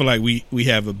group, but I feel like we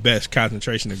have a best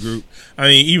concentration of group. I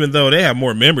mean, even though they have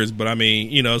more members, but I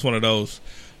mean, it's one of those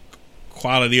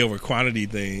quality over quantity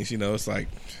things. It's like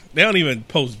they don't even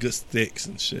post good sticks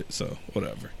and shit. So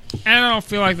whatever. And I don't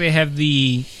feel like they have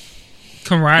the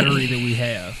camaraderie that we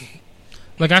have.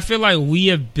 Like, I feel like we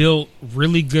have built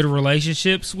really good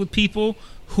relationships with people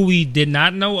who we did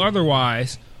not know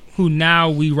otherwise, who now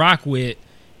we rock with.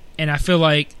 And I feel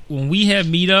like when we have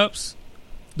meetups,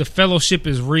 the fellowship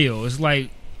is real. It's like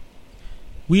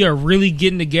we are really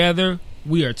getting together.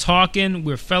 We are talking.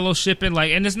 We're fellowshipping.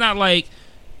 Like, and it's not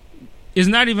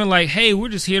even like, hey, we're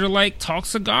just here to like talk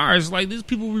cigars. Like, these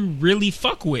people we really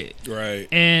fuck with. Right.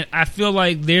 And I feel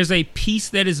like there's a piece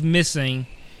that is missing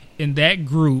in that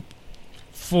group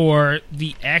for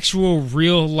the actual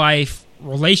real life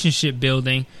relationship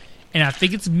building. And I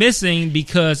think it's missing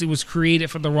because it was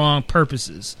created for the wrong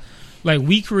purposes. Like,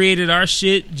 we created our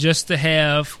shit just to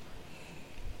have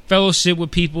fellowship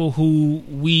with people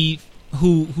who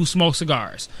smoke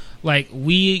cigars. Like,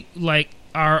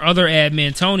 our other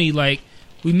admin, Tony, like,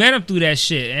 we met him through that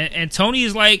shit. And Tony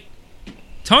is like,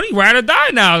 Tony ride or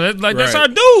die now. That's our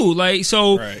dude. Like,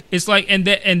 so it's like, and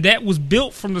that was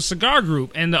built from the cigar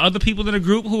group, and the other people in the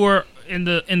group who are in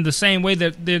the same way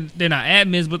that they're not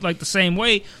admins, but like the same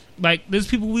way. Like, there's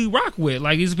people we rock with.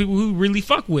 Like, these are people who really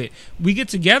fuck with. We get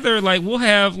together, like, we'll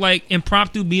have like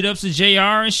impromptu meetups at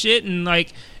JR and shit, and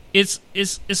like it's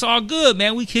all good,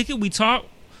 man. We kick it, we talk,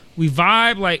 we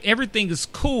vibe, like everything is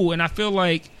cool. And I feel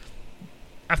like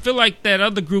that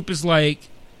other group is like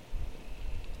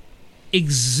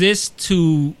exists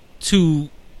to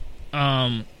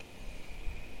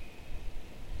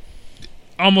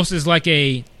almost as like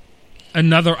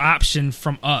another option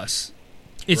from us.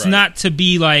 It's not to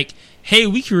be like, hey,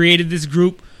 we created this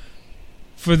group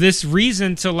for this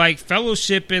reason to like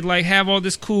fellowship and like have all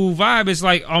this cool vibe. It's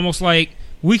like almost like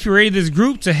we created this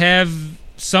group to have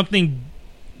something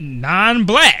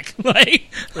non-black, like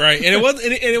right. And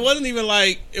it wasn't even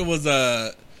like it was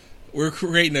we're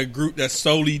creating a group that's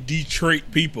solely Detroit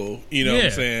people. You know what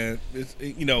I'm saying? It's,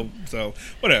 so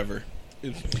whatever.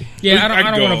 Yeah,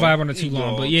 I don't want to vibe on it too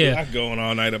long, but yeah, I'm going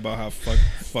all night about how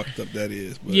fucked up that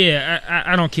is. But. Yeah,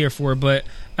 I don't care for it, but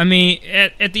I mean,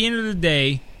 at the end of the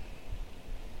day,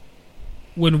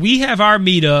 when we have our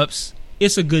meetups,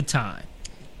 it's a good time.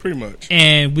 Pretty much,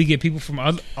 and we get people from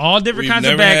all different kinds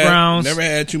of backgrounds. Never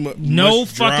had too much. No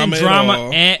fucking drama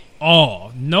at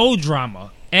all. No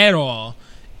drama at all.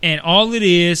 And all it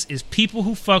is people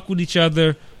who fuck with each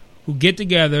other, who get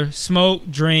together, smoke,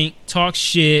 drink, talk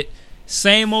shit.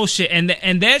 Same old shit, and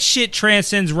that shit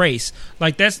transcends race.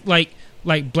 Like that's like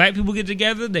black people get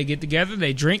together, they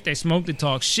drink, they smoke, they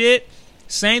talk shit.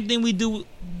 Same thing we do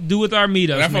with our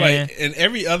meetups, and I feel man. Like in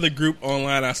every other group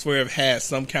online, I swear have had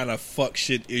some kind of fuck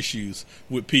shit issues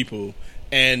with people,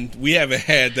 and we haven't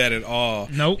had that at all.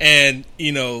 Nope. And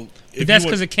but that's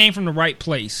because it came from the right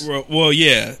place. Well,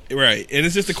 yeah, right. And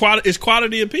it's just the quality. It's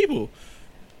quality of people.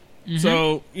 Mm-hmm.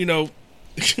 So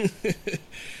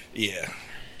yeah.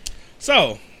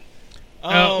 So,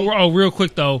 real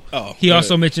quick though, he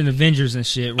also mentioned Avengers and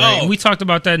shit, right? And we talked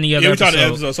about that in the other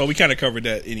episode. So we kind of covered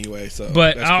that anyway. So,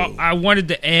 but that's cool. I wanted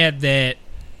to add that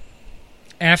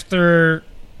after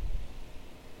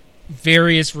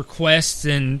various requests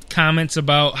and comments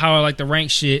about how I like to rank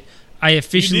shit, I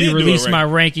officially released my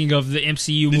ranking of the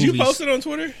MCU movies. Did you post it on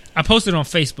Twitter? I posted it on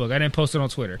Facebook. I didn't post it on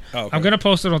Twitter. Oh, okay. I'm gonna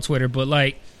post it on Twitter, but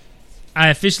like, I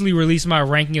officially released my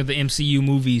ranking of the MCU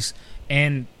movies.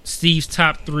 And Steve's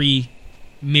top 3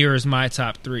 mirrors my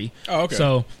top 3. Oh, okay.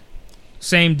 So,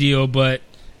 same deal. But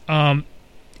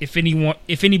if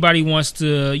anybody wants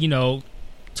to,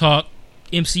 talk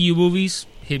MCU movies,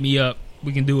 hit me up.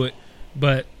 We can do it.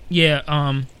 But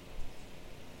yeah,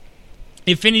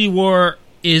 Infinity War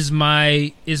is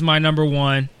my number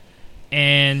 1,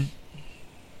 and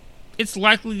it's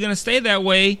likely gonna stay that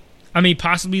way. I mean,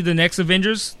 possibly the next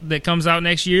Avengers that comes out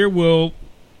next year will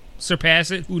surpass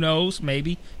it. Who knows?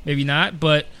 Maybe not.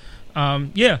 But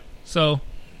yeah. So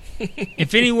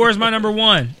Infinity War is my number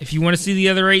 1. If you want to see the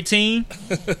other 18,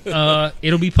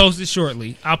 it'll be posted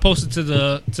shortly. I'll post it to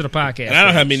the podcast. And I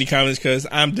don't have many comments because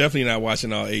I'm definitely not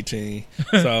watching all 18.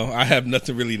 So I have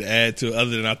nothing really to add to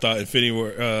other than I thought Infinity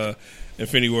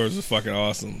War was fucking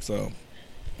awesome. So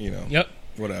yep.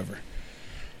 Whatever.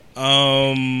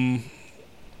 I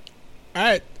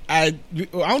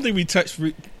don't think we touched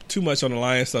too much on the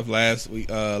Lions stuff last week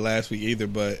either,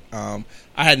 but I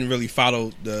hadn't really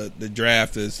followed the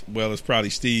draft as well as probably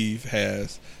Steve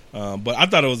has. But I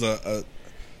thought it was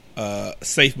a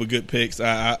safe but good picks.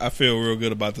 I feel real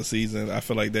good about the season. I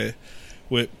feel like that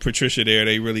with Patricia there,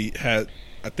 they really had.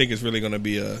 I think it's really going to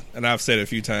be and I've said it a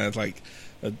few times, like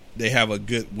they have a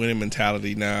good winning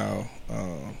mentality now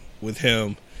with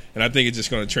him. And I think it's just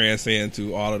going to transcend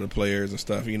to all of the players and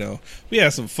stuff. We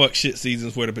had some fuck shit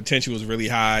seasons where the potential was really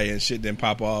high and shit didn't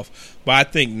pop off. But I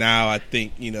think now,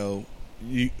 the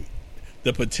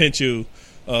potential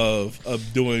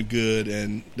of doing good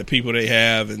and the people they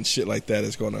have and shit like that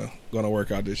is gonna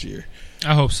work out this year.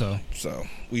 I hope so. So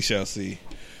we shall see.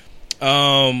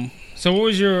 So what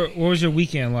was your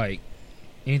weekend like?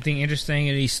 Anything interesting?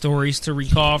 Any stories to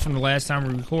recall from the last time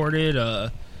we recorded?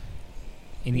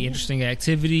 Any interesting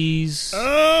activities?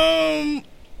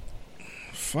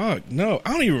 Fuck, no.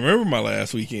 I don't even remember my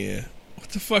last weekend. What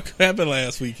the fuck happened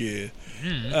last weekend?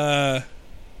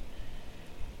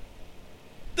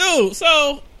 Dude,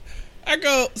 so I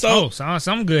go...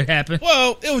 something good happened.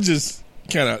 Well, it was just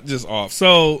kind of just off.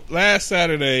 So, last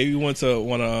Saturday, we went to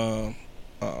one of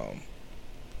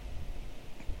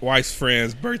wife's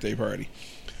friend's birthday party.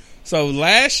 So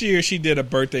last year she did a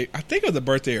birthday, I think it was a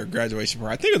birthday or graduation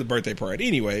party. I think it was a birthday party.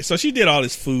 Anyway, so she did all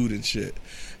this food and shit.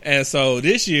 And so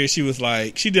this year she was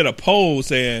like, she did a poll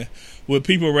saying, would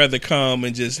people rather come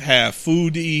and just have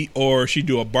food to eat or she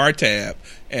do a bar tab?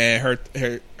 And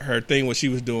her thing was she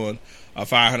was doing a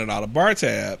 $500 bar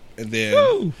tab. And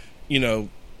then,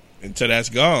 until that's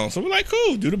gone. So we're like,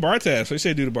 cool, do the bar tab. So they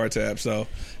said do the bar tab. So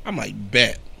I'm like,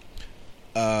 bet.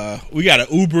 We got an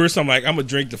Uber, so I'm like, I'm gonna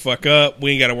drink the fuck up.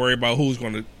 We ain't gotta worry about who's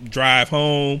gonna drive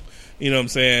home. You know what I'm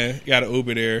saying? Got an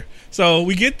Uber there. So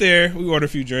we get there, we order a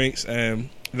few drinks, and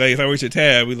they like, where's your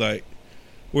tab? We like,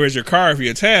 where's your card for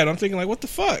your tab? I'm thinking like, what the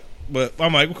fuck? But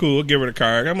I'm like, well, cool, we'll give her the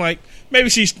card. I'm like, maybe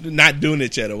she's not doing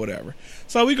it yet or whatever.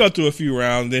 So we go through a few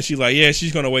rounds, and then she's like, yeah,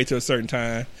 she's gonna wait till a certain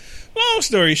time. Long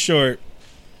story short,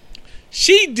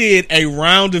 she did a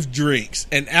round of drinks,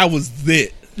 and that was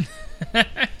it.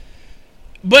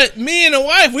 But me and the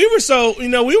wife, we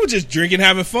were just drinking,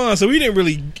 having fun, so we didn't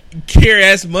really care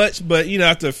as much. But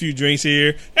after a few drinks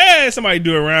here, hey, somebody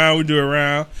do a round, we do a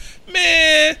round.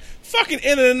 Man, fucking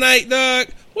end of the night, dog.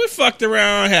 We fucked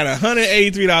around, had a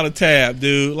 $183 tab,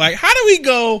 dude. Like, how do we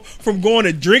go from going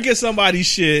to drinking somebody's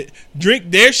shit, drink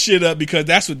their shit up because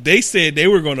that's what they said they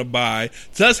were going to buy,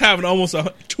 to us having almost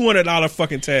a $200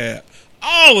 fucking tab?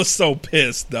 I was so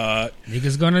pissed, dog.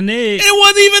 Niggas gonna nig. It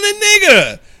wasn't even a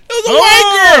nigga. It was a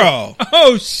white girl.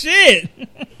 Oh shit!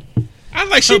 I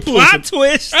was like, she pulled plot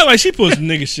twist. I was like, she pulled some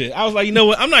nigga shit. I was like, you know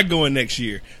what? I'm not going next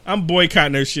year. I'm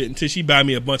boycotting her shit until she buy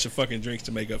me a bunch of fucking drinks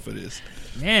to make up for this.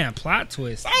 Man, plot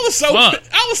twist. I was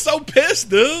so pissed,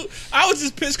 dude. I was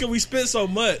just pissed because we spent so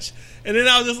much. And then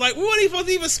I was just like, we weren't even supposed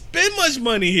to even spend much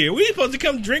money here. We were supposed to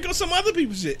come drink on some other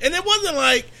people's shit. And it wasn't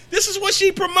like, this is what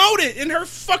she promoted in her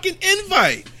fucking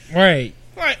invite. Right.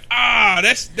 Like,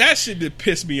 that shit did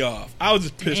piss me off. I was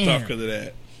just pissed off because of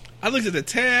that. I looked at the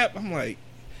tab. I'm like,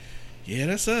 yeah,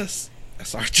 that's us.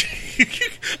 That's our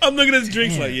drink. I'm looking at the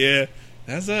drinks like, yeah,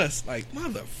 that's us. Like,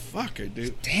 motherfucker,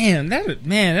 dude. Damn, that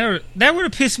would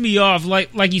have pissed me off.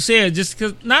 Like you said, just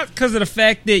not because of the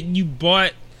fact that you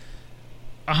bought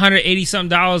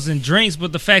 $180-something in drinks,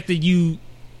 but the fact that you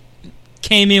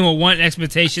came in with one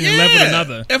expectation and left with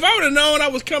another. If I would have known I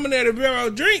was coming there to beer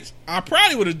out drinks, I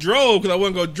probably would have drove because I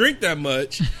wasn't gonna drink that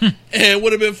much, and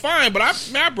would have been fine. But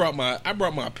I brought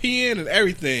my pen and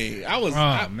everything.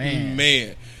 Man.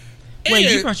 Wait, and,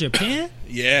 you brought your pen?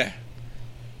 Yeah.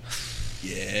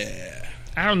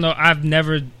 I don't know. I've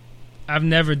never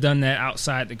done that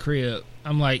outside the crib.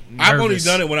 I'm like nervous. I've only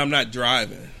done it when I'm not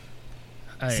driving.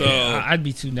 So I'd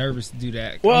be too nervous to do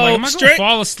that. Well, am I gonna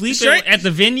fall asleep at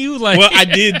the venue? Like, well,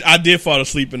 I did fall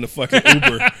asleep in the fucking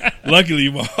Uber.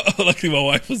 Luckily, my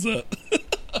wife was up.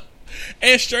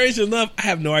 And strange enough, I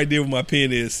have no idea where my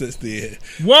pen is since then.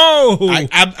 Whoa!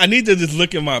 I need to just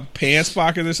look in my pants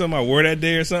pocket or something. I wore that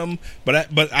day or something, but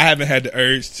I haven't had the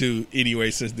urge to anyway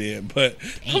since then. But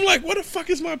I'm like, where the fuck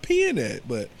is my pen at?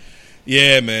 But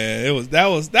yeah, man, that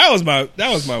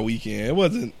was my weekend. It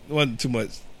wasn't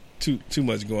too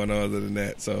much going on other than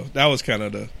that. So that was kind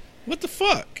of the what the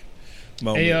fuck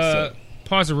moment. Hey,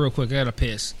 pause it real quick. I gotta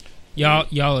piss.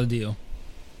 Y'all a deal.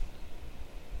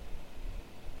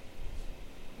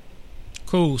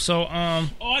 Cool. So I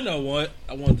know what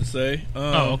I wanted to say.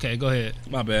 Okay, go ahead.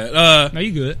 My bad. No,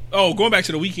 you good. Going back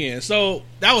to the weekend. So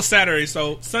that was Saturday.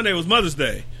 So Sunday was Mother's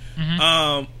Day.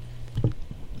 Mm-hmm.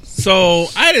 So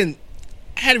I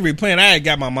hadn't really planned. I had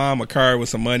got my mom a card with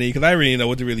some money because I didn't really know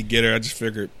what to really get her. I just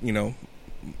figured,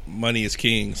 money is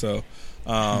king. So,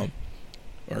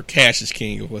 or cash is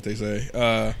king, is what they say.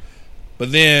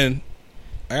 But then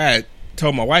I had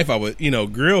told my wife I would,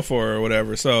 grill for her or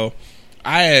whatever. So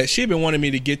she had been wanting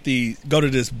me to go to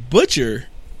this butcher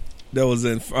that was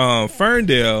in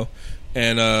Ferndale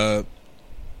and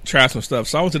try some stuff.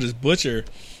 So I went to this butcher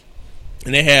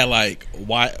and they had like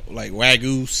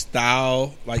Wagyu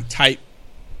style type.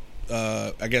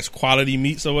 I guess quality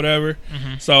meats or whatever.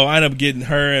 Mm-hmm. So I ended up getting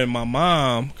her and my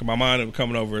mom, because my mom ended up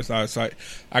coming over. So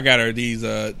I got her these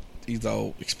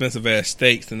old expensive ass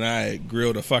steaks, and I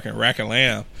grilled a fucking rack of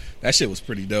lamb. That shit was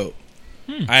pretty dope.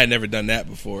 I had never done that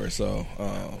before, so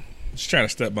just trying to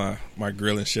step my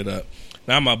grilling shit up.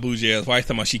 Now my bougie ass wife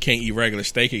talking about she can't eat regular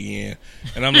steak again,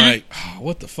 and I'm like,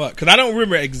 what the fuck? Because I don't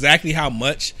remember exactly how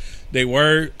much they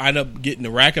were. I ended up getting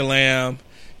the rack of lamb.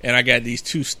 And I got these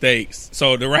 2 steaks.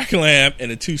 So the rack of lamb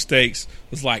and the 2 steaks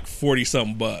was like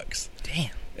 $40-something bucks. Damn.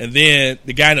 And then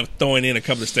the guy ended up throwing in a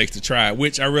couple of steaks to try,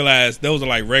 which I realized those are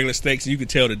like regular steaks, and you could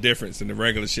tell the difference in the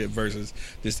regular shit versus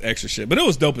this extra shit. But it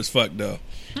was dope as fuck though.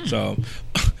 So,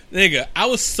 nigga, I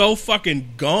was so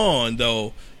fucking gone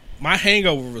though. My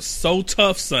hangover was so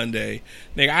tough Sunday.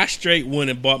 Nigga, I straight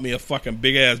went and bought me a fucking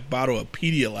big-ass bottle of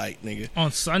Pedialyte, nigga.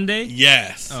 On Sunday?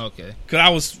 Yes. Oh, okay. Because I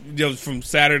was from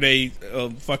Saturday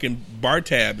fucking bar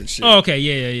tab and shit. Oh, okay.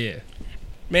 Yeah.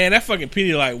 Man, that fucking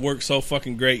Pedialyte worked so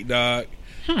fucking great, dog.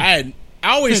 I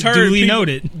always heard duly people,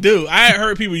 noted. Dude, I had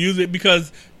heard people use it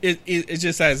because it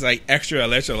just has like extra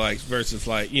electrolytes versus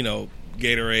like,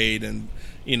 Gatorade and,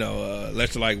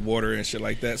 electrolyte water and shit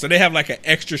like that. So they have like an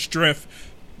extra strength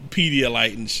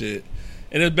Pedialyte and shit,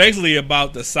 and it's basically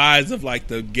about the size of like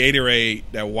the Gatorade,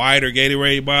 that wider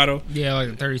Gatorade bottle. Yeah, like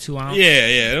a 32 ounce.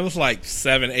 Yeah, it was like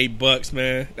 $7-8,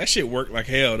 man. That shit worked like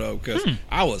hell though, because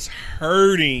I was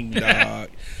hurting, dog.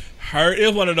 It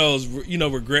was one of those,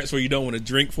 regrets where you don't want to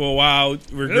drink for a while.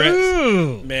 Regrets,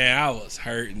 ooh. Man. I was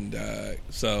hurting, dog.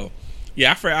 So.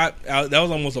 Yeah, I that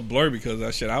was almost a blur because of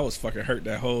that shit. I was fucking hurt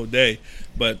that whole day.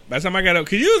 But by the time I got up,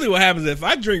 because usually what happens if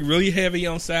I drink really heavy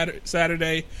on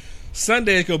Saturday,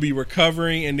 Sunday it's gonna be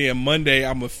recovering, and then Monday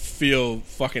I'm gonna feel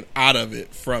fucking out of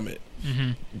it from it.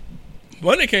 Mm-hmm.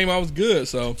 Monday came, I was good.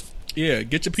 So yeah,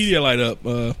 get your Pedialyte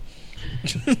up.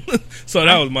 So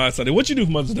that was my Sunday. What you do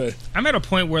for Mother's Day? I'm at a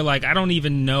point where like I don't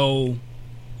even know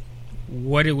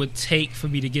what it would take for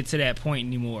me to get to that point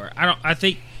anymore. I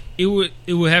think it would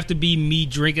have to be me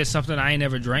drinking something I ain't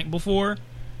never drank before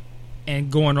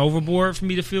and going overboard for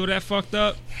me to feel that fucked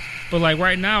up. But like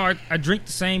right now I drink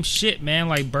the same shit, man,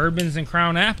 like bourbons and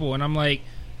Crown Apple, and I'm like,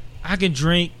 I can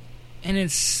drink an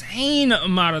insane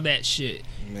amount of that shit.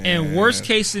 Man. And worst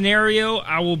case scenario,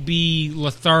 I will be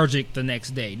lethargic the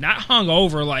next day. Not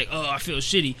hungover, like, oh, I feel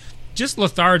shitty. Just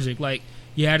lethargic, like,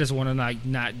 yeah, I just want to like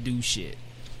not do shit.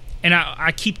 And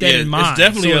I keep that in mind. It's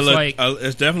definitely so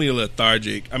it's definitely a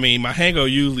lethargic. I mean, my hangover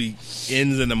usually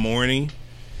ends in the morning.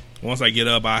 Once I get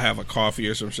up, I have a coffee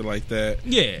or some shit like that.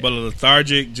 Yeah. But a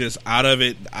lethargic, just out of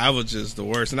it, I was just the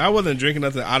worst. And I wasn't drinking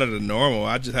nothing out of the normal.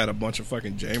 I just had a bunch of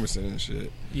fucking Jameson and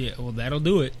shit. Yeah, well, that'll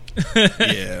do it.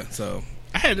 Yeah, so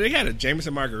they had a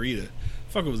Jameson margarita.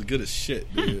 Fuck, it was good as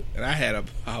shit, dude. And I had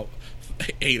about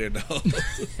 8 of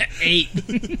those. 8.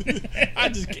 I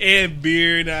just canned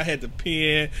beer and I had the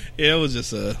pen. It was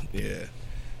just yeah.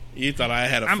 You thought I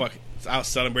had I was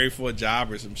celebrating for a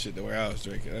job or some shit the way I was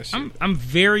drinking that shit. I'm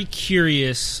very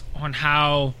curious on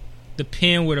how the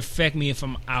pen would affect me if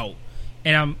I'm out,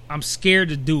 and I'm scared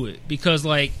to do it because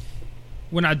like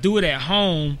when I do it at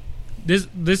home, this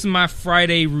is my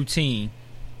Friday routine.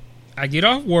 I get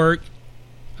off work,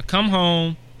 I come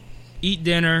home, eat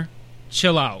dinner,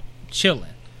 chilling.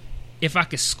 If I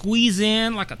could squeeze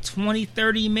in like a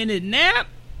 20-30 minute nap,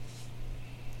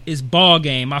 it's ball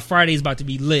game. My Friday's about to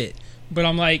be lit, but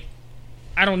I'm like,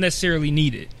 I don't necessarily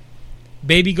need it.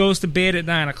 Baby goes to bed at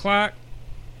 9 o'clock.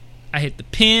 I hit the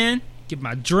pen, get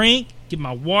my drink, get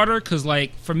my water, because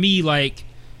like for me, like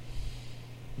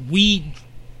weed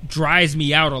dries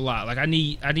me out a lot. Like I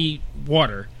need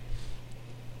water.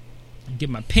 Get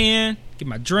my pen, get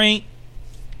my drink,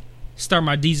 start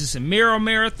my Desus and Mero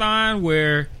marathon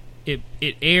where it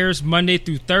airs Monday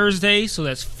through Thursday, so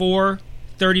that's 4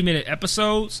 30-minute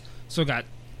episodes. So I got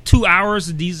 2 hours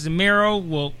of Desus and Mero.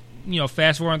 Well,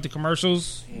 fast forward to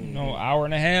commercials, hour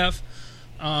and a half.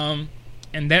 And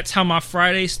that's how my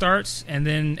Friday starts. And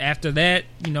then after that,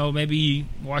 maybe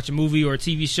watch a movie or a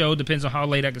TV show. Depends on how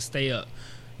late I can stay up.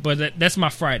 But that's my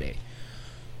Friday.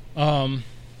 And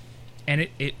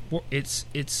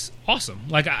it's awesome.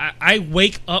 Like I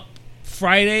wake up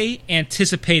Friday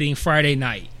anticipating Friday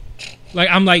night. Like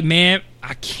I'm like, man,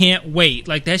 I can't wait.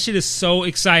 Like that shit is so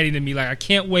exciting to me. Like I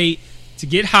can't wait to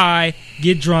get high,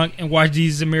 get drunk, and watch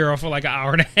Desus and Mero for like an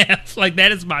hour and a half. Like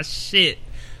that is my shit.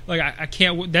 Like I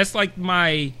can't. That's like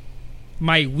my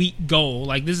week goal.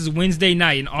 Like this is Wednesday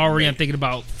night, and already I'm thinking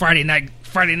about Friday night.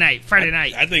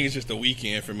 I think it's just the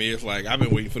weekend for me. It's like I've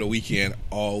been waiting for the weekend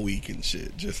all week and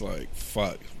shit. Just like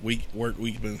fuck, work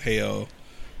week been hell.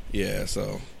 Yeah,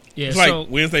 so yeah, it's like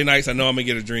Wednesday nights. I know I'm gonna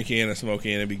get a drink in and smoke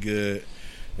in and be good,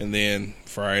 and then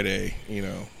Friday,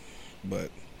 but.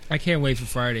 I can't wait for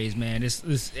Fridays, man.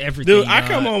 This everything. Dude, I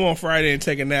come home on Friday and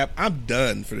take a nap. I'm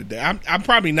done for the day. I'm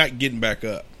probably not getting back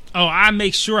up. Oh, I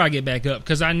make sure I get back up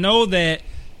because I know that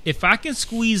if I can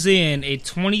squeeze in a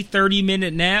 20-30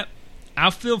 minute nap,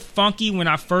 I'll feel funky when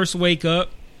I first wake up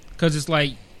because it's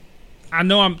like I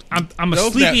know I'm a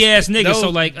sleepy ass nigga. So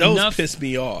like those enough piss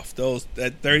me off.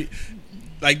 That 30,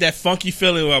 like that funky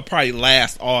feeling will probably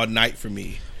last all night for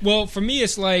me. Well, for me,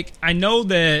 it's like I know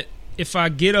that if I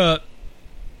get up,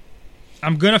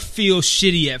 I'm gonna feel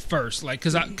shitty at first, like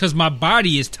because my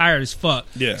body is tired as fuck.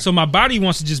 Yeah. So my body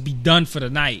wants to just be done for the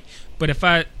night. But if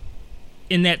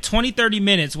in that 20-30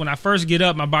 minutes when I first get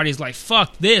up, my body's like,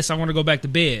 fuck this, I want to go back to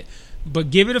bed.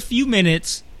 But give it a few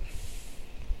minutes.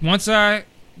 Once I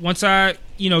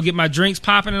get my drinks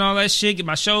popping and all that shit, get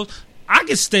my shows, I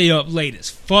can stay up late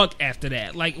as fuck after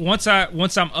that. Like once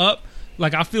I'm up,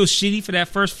 like I feel shitty for that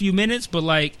first few minutes, but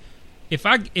like. If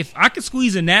I could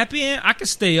squeeze a nap in, I could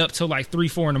stay up till like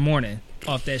 3-4 in the morning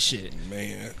off that shit.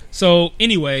 Man. So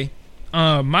anyway,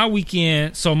 my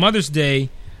weekend. So Mother's Day,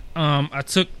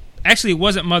 it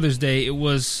wasn't Mother's Day. It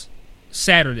was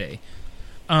Saturday.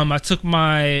 I took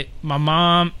my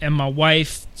mom and my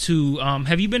wife to.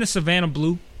 Have you been to Savannah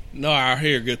Blue? No, I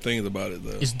hear good things about it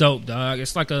though. It's dope, dog.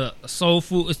 It's like a soul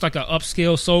food. It's like an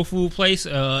upscale soul food place.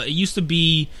 It used to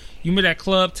be. You remember that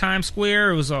club Times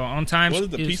Square? It was on Times. What is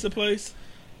the pizza place?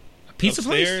 A pizza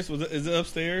upstairs? place? Is it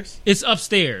upstairs? It's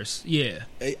upstairs. Yeah.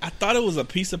 I thought it was a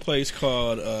pizza place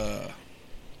called. I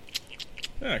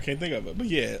can't think of it, but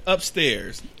yeah,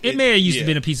 upstairs. It may have used to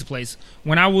been a pizza place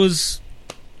when I was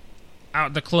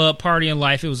out the club partying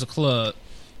life. It was a club,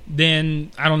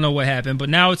 Then I don't know what happened, but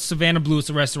now it's Savannah Blue. It's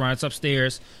a restaurant. It's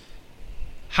upstairs.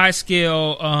 High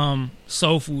scale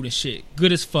soul food and shit.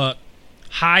 Good as fuck.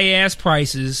 High ass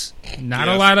prices. Not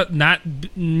a lot of not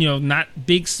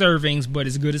big servings, but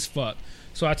it's good as fuck.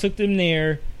 So I took them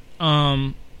there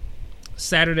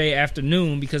Saturday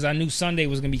afternoon because I knew Sunday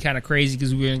was gonna be kind of crazy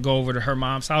because we were gonna go over to her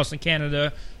mom's house in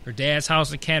Canada, her dad's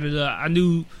house in Canada. I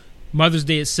knew Mother's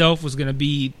Day itself was gonna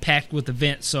be packed with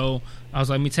events, so I was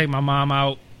like, let me take my mom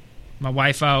out, my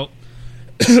wife out.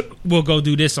 We'll go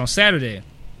do this on Saturday.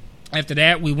 After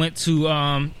that, we went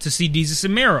to see Jesus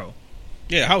and Mero.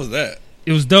 Yeah, how was that?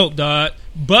 It was dope, dog.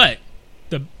 But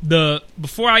the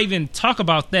before I even talk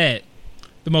about that,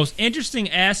 the most interesting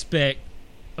aspect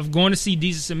of going to see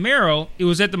Jesus and Mero, it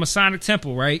was at the Masonic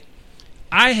Temple, right?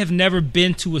 I have never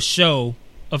been to a show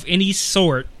of any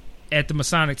sort at the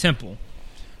Masonic Temple.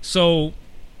 So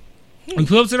we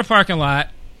pull up to the parking lot,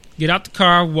 get out the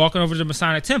car, walking over to the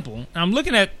Masonic Temple. And I'm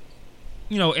looking at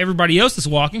everybody else is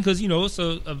walking because it's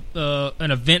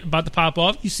an event about to pop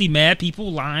off. You see mad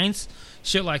people, lines,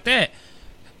 shit like that.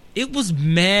 It was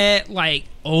mad like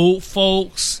old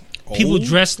folks, people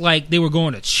dressed like they were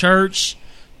going to church,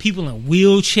 people in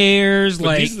wheelchairs. But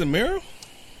like Jesus and Mero?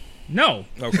 No.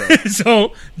 Okay.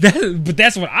 So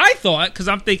that's what I thought because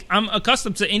I'm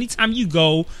accustomed to anytime you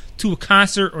go to a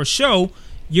concert or show,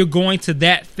 you're going to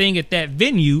that thing at that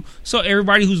venue. So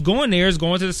everybody who's going there is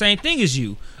going to the same thing as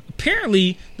you.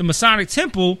 Apparently, the Masonic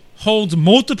Temple holds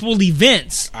multiple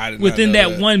events within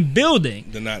that one building.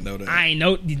 Did not know that. I ain't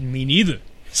know. Me neither.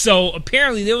 So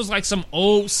apparently, there was like some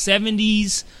old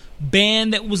 70s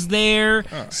band that was there.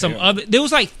 There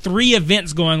was like 3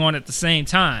 events going on at the same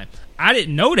time. I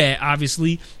didn't know that,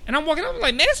 obviously. And I'm walking up, I'm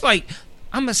like, man, it's like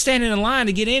I'm standing in line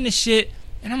to get in and shit.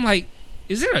 And I'm like,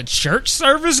 is there a church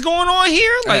service going on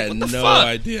here? Like, what the fuck?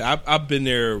 I had no idea. I've been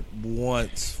there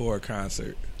once for a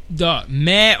concert.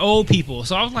 Mad old people.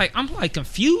 So I'm like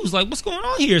confused. Like, what's going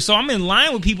on here? So I'm in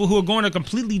line with people who are going to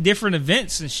completely different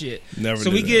events and shit.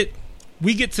 So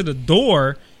we get to the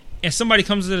door, and somebody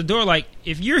comes to the door like,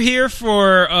 if you're here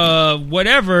for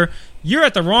whatever, you're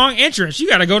at the wrong entrance. You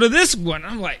got to go to this one.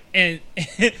 I'm like,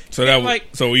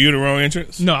 so were you the wrong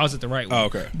entrance? No, I was at the right one. Oh,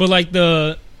 okay. But like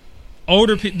there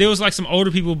was like some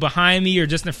older people behind me or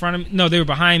just in front of me. No, they were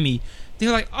behind me. They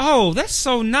were like, oh, that's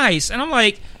so nice. And I'm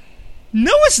like,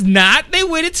 no, it's not. They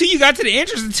waited till you got to the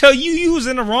entrance to tell you was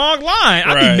in the wrong line.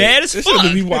 I'd be mad as fuck. There's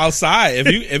some people outside.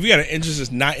 If you got an entrance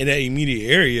that's not in that immediate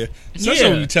area,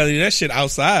 someone would be telling you that shit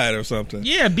outside or something.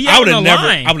 Yeah, be out in the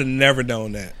line. I would have never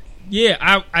known that.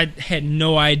 Yeah, I had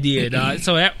no idea, dog.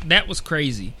 So that was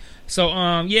crazy.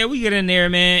 So we get in there,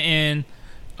 man,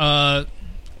 and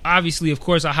obviously, of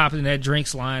course, I hopped in that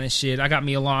drinks line and shit. I got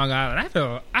me a Long Island.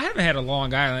 I haven't had a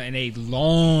Long Island in a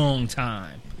long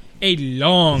time. It's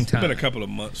been a couple of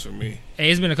months for me. Hey,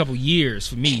 it's been a couple years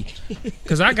for me.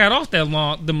 Because I got off them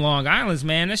Long Islands,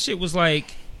 man. That shit was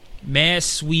like mad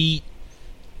sweet.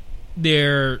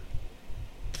 They're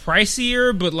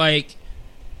pricier, but like,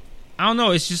 I don't know.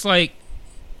 It's just like,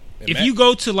 if you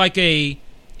go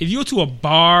to a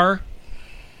bar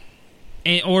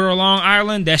and order a Long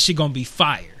Island, that shit gonna be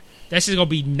fire. That shit's gonna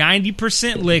be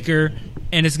 90% liquor,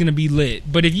 and it's gonna be lit.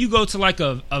 But if you go to like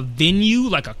a venue,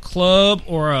 like a club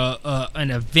or an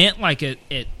event, like an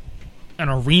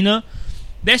arena,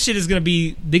 that shit is gonna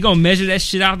be. They gonna measure that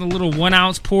shit out in the little 1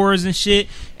 ounce pours and shit,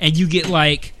 and you get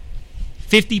like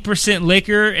 50%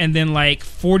 liquor and then like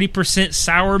 40%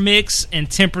 sour mix and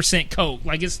 10% Coke.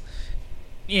 Like it's.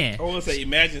 Yeah. I want to say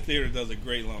Imagine Theater does a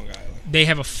great Long Island. They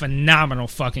have a phenomenal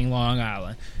fucking Long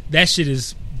Island. That shit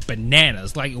is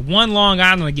bananas. Like one Long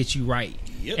Island will get you right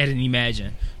at an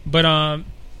Imagine. But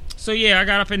so yeah, I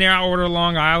got up in there, I ordered a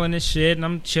Long Island and shit, and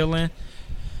I'm chilling.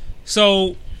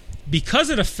 So because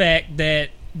of the fact that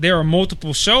there are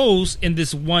multiple shows in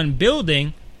this one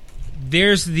building,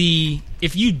 there's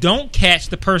if you don't catch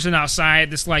the person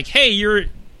outside that's like, hey,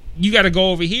 you got to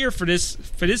go over here for this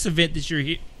event that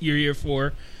you're here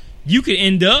for, you could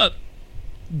end up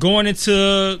going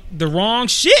into the wrong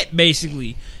shit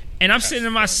basically. And I'm sitting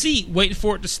in my seat waiting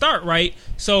for it to start, right?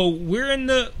 So we're in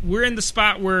the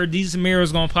spot where Jesus and Mero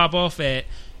is gonna pop off at,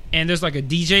 and there's like a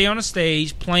DJ on the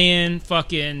stage playing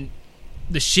fucking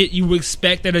the shit you would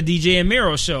expect at a DJ and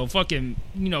Mero show, fucking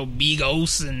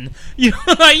Migos and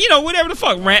whatever the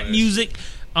fuck, rap music,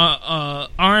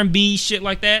 R&B shit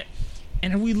like that.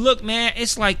 And we look, man,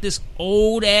 it's like this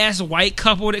old ass white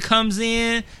couple that comes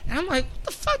in, and I'm like, what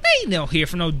the fuck? They ain't no here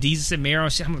for no Jesus and Mero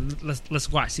and shit.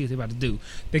 Let's watch, see what they about to do.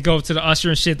 They go up to the usher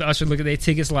and shit. The usher look at their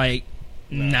tickets like,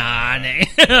 nah,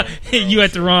 you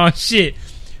at the wrong shit.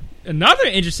 Another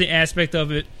interesting aspect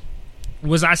of it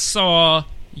was I saw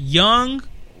young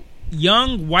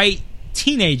young white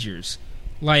teenagers,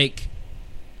 like,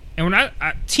 and when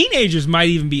I teenagers might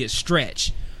even be a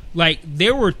stretch. Like,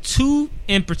 there were two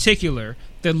in particular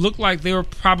that looked like they were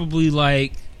probably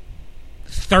like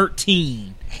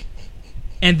 13,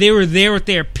 and they were there with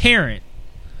their parent,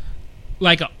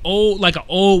 like an old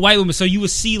white woman. So you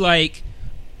would see, like,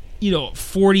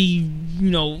 40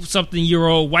 something year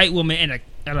old white woman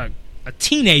and a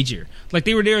teenager. Like,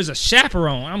 they were there as a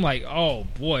chaperone. I'm like, oh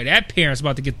boy, that parent's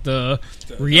about to get the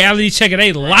reality check of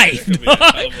their life.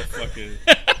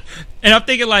 And I'm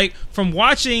thinking, like, from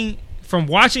watching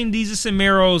Desus and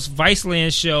Mero's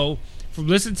Viceland show, from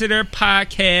listening to their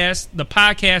podcast, the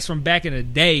podcast from back in the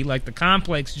day, like the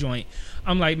Complex joint,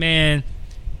 I'm like, man,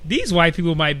 these white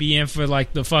people might be in for,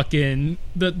 like, the fucking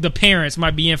the parents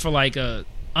might be in for, like, a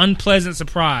unpleasant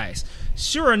surprise.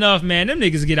 Sure enough, man, them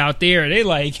niggas get out there, they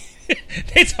like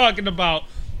they talking about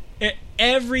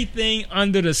everything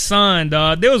under the sun,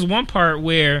 dog. There was one part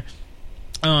where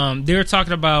they were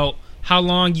talking about how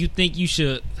long you think you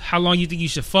should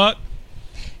fuck.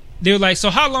 They were like, so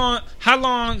how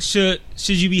long should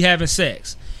you be having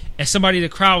sex? And somebody in the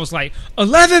crowd was like,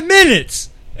 11 minutes.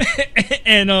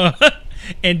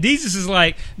 and Desus is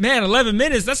like, man, 11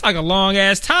 minutes, that's like a long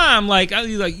ass time. Like, I'm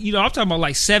talking about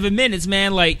like 7 minutes,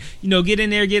 man. Like, get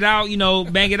in there, get out,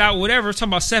 bang it out, whatever. I'm talking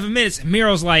about 7 minutes. And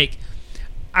Mero's like,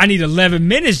 I need 11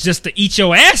 minutes just to eat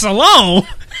your ass alone.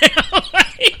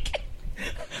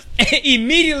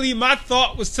 Immediately my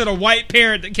thought was to the white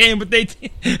parent that came with the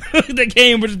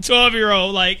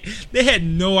 12-year-old. Like, they had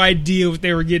no idea what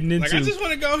they were getting into. Like, I just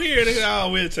want to go here. They go,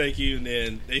 oh, we'll take you. And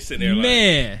then they sit there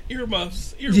like,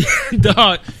 earmuffs.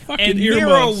 Dog. Fucking and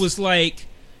earmuffs.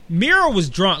 Mero was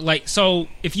drunk. Like, so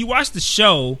if you watch the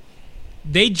show,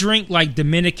 they drink like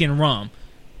Dominican rum.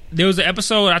 There was an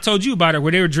episode, I told you about it,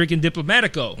 where they were drinking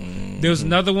Diplomatico. Mm-hmm. There was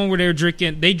another one where they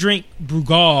drink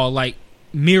Brugal, like,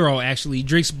 Mero actually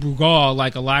drinks Brugal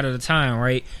like a lot of the time,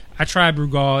 right? I tried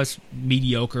Brugal, it's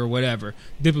mediocre or whatever.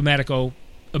 Diplomatico,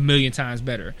 a million times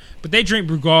better. But they drink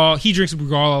Brugal, he drinks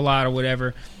Brugal a lot or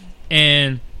whatever.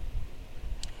 And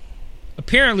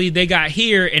apparently they got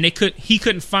here and he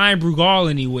couldn't find Brugal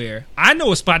anywhere. I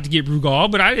know a spot to get Brugal,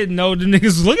 but I didn't know the niggas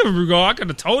was looking for Brugal. I could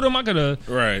have told him, I could have,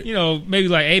 right, maybe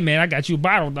like, hey man, I got you a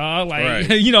bottle, dog. Like,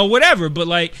 right. Whatever. But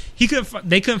like,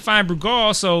 they couldn't find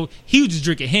Brugal, so he was just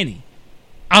drinking Henny.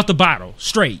 Out the bottle,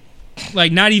 straight.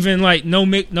 Like, not even, like,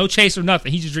 no chase or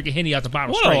nothing. He's just drinking Henny out the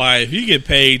bottle, straight. What a life. You get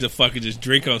paid to fucking just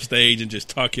drink on stage and just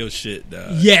talk your shit,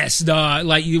 dog. Yes, dog.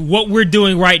 Like, what we're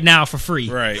doing right now for free.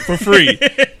 Right, for free.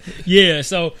 Yeah,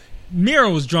 so Mero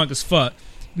was drunk as fuck.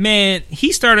 Man,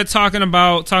 he started talking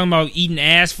about eating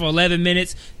ass for 11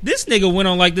 minutes. This nigga went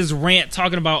on, like, this rant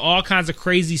talking about all kinds of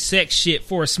crazy sex shit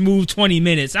for a smooth 20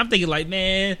 minutes. I'm thinking, like,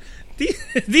 man,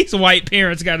 these white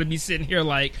parents got to be sitting here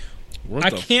like,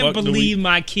 I can't believe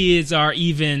my kids are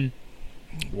even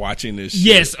watching this shit.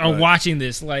 Yes, are watching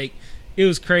this. Like, it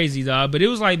was crazy, dog. But it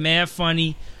was like mad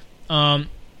funny.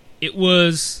 It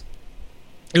was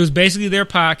basically their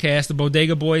podcast, the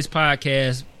Bodega Boys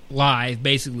podcast, live,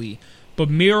 basically. But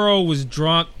Mero was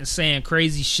drunk and saying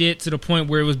crazy shit to the point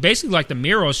where it was basically like the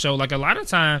Mero show. Like, a lot of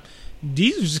time,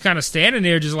 these was just kind of standing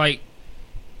there just like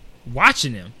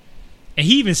watching him. And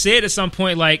he even said at some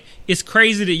point, like, it's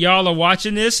crazy that y'all are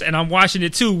watching this, and I'm watching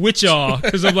it too with y'all.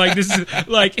 Because I'm like, this is,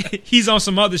 like, he's on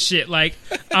some other shit. Like,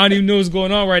 I don't even know what's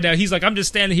going on right now. He's like, I'm just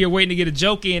standing here waiting to get a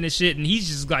joke in and shit, and he's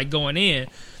just, like, going in.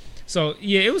 So,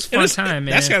 yeah, it was a fun time,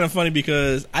 man. That's kind of funny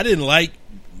because I didn't like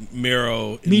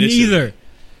Mero initially. Me neither.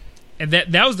 And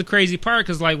that was the crazy part,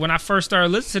 because, like, when I first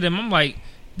started listening to them, I'm like,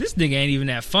 this nigga ain't even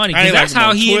that funny. Because that's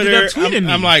how he ended up tweeting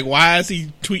me. I'm like, why is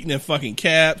he tweeting in fucking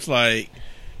caps? Like,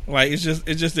 it's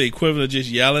just the equivalent of just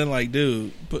yelling. Like,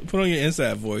 dude, put on your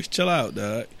inside voice. Chill out,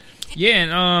 dog.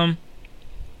 Yeah, and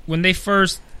when they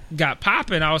first got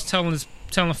popping, I was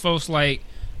telling folks, like,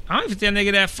 I don't even think that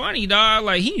nigga that funny, dog.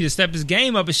 Like, he need to step his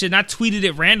game up and shit. And I tweeted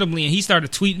it randomly, and he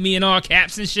started tweeting me in all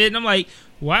caps and shit. And I'm like,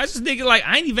 why is this nigga like,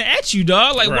 I ain't even at you,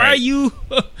 dog? Like, right.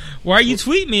 why are you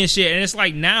tweeting me and shit? And it's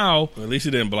like, now, well, at least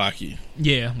he didn't block you.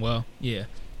 Yeah, well, yeah.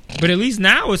 But at least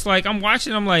now it's like, I'm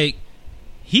watching, I'm like,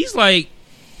 he's like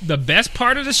the best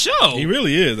part of the show. He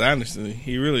really is, honestly.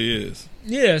 He really is.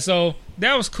 Yeah, so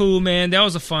that was cool, man. That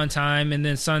was a fun time. And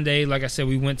then Sunday, like I said,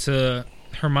 we went to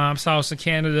her mom's house in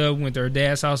Canada, went to her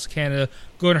dad's house in Canada.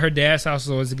 Going to her dad's house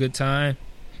was always a good time.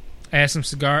 I had some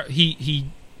cigar. He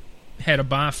had a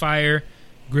bonfire,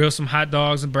 grilled some hot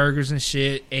dogs and burgers and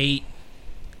shit, ate,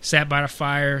 sat by the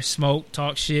fire, smoked,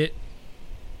 talked shit.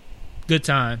 Good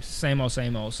times. Same old,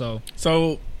 same old. So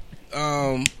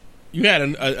you had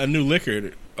a new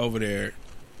liquor over there.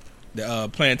 The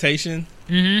Plantation.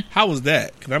 Mm-hmm. How was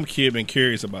that? Because I'm been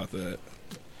curious about that.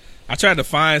 I tried to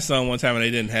find some one time and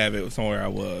they didn't have it somewhere I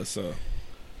was. So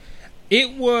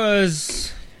it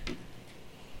was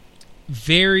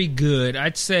very good.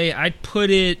 I'd say I'd put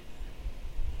it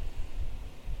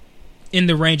in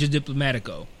the range of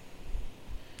Diplomatico.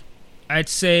 I'd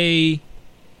say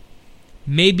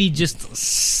maybe just a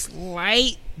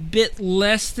slight bit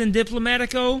less than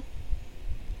Diplomatico,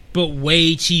 but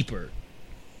way cheaper.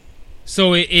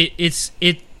 So it's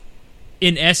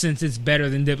in essence it's better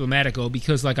than Diplomatico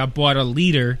because like I bought a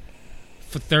liter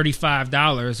for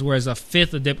 $35, whereas a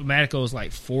fifth of Diplomatico is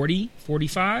like $40,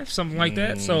 $45, something like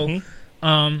that. So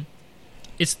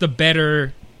it's the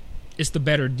better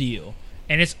deal.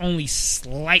 And it's only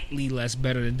slightly less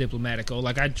better than Diplomatico.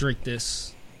 Like I drink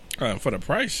this for the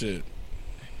price shit.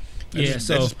 That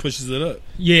just pushes it up.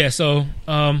 Yeah, so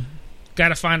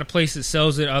gotta find a place that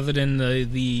sells it other than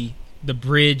the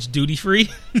Bridge duty free.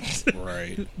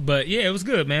 Right. But yeah, it was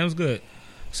good, man. It was good.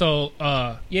 So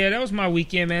yeah, that was my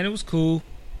weekend, man. It was cool.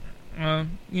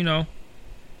 You know,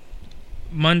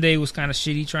 Monday was kind of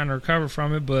shitty trying to recover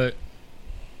from it, but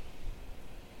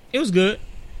it was good.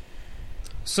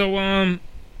 So one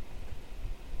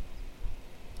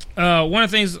of the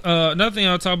things, another thing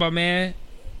I'll talk about, man,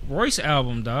 Royce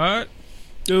album, dog.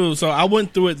 Dude, so I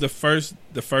went through it the first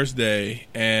day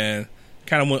and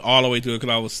kind of went all the way through it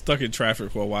because I was stuck in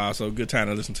traffic for a while, so good time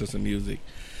to listen to some music.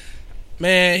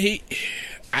 Man,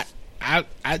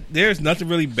 there's nothing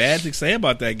really bad to say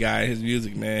about that guy and his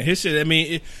music, man. His shit, I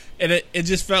mean, it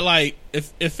just felt like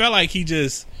it felt like he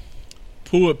just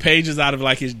pulled pages out of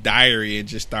like his diary and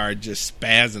just started just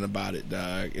spazzing about it,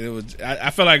 dog. It was I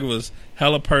felt like it was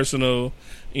hella personal.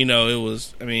 You know, it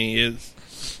was. I mean,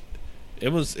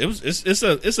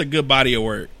 it's a good body of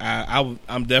work.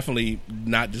 I'm definitely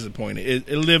not disappointed.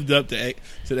 It lived up to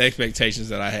the expectations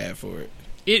that I had for it.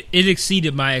 It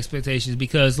exceeded my expectations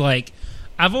because like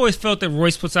I've always felt that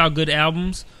Royce puts out good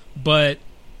albums, but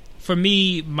for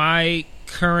me, my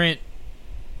current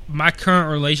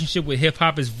relationship with hip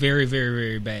hop is very, very,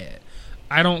 very bad.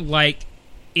 I don't like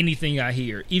anything I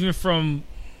hear, even from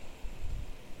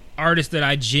artists that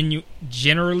I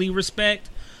generally respect.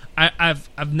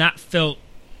 I've not felt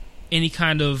any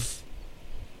kind of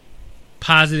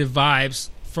positive vibes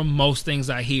from most things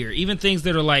I hear. Even things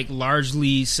that are like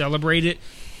largely celebrated,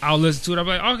 I'll listen to it. I'm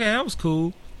like, okay, that was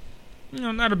cool. You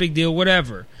know, not a big deal,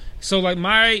 whatever. So like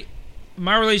my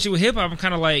relationship with hip hop, I'm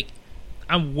kind of like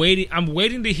I'm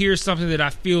waiting to hear something that I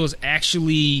feel is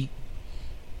actually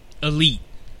elite.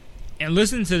 And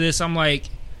listening to this, I'm like,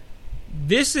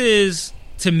 this is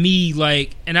to me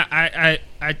like, and I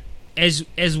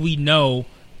as we know,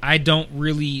 I don't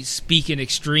really speak in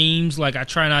extremes. Like I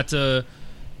try not to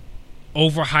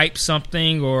overhype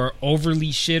something or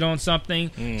overly shit on something.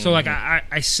 Mm-hmm. So like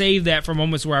I save that for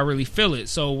moments where I really feel it.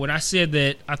 So when I said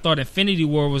that I thought Infinity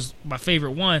War was my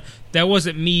favorite one, that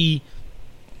wasn't me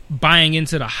buying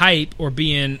into the hype or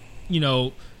being, you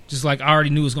know, just like I already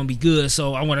knew it was gonna be good,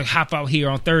 so I want to hop out here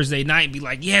on Thursday night and be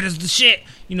like, yeah, this is the shit,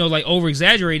 you know, like over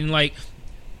exaggerating. Like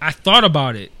I thought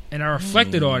about it and I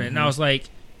reflected on it, and I was like,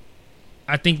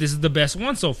 I think this is the best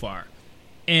one so far.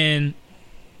 And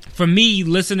for me,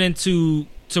 listening to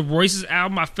Royce's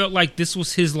album, I felt like this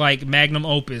was his like magnum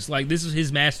opus, like this is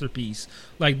his masterpiece,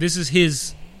 like this is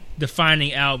his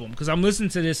defining album. Because I'm listening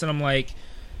to this and I'm like,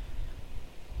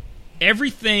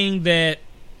 everything that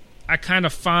I kind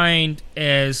of find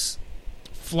as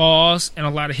flaws and a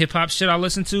lot of hip hop shit I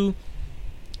listen to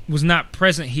was not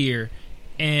present here.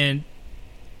 And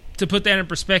to put that in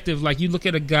perspective, like you look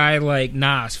at a guy like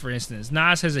Nas, for instance.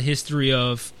 Nas has a history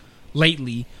of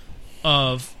lately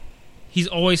of he's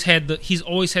always had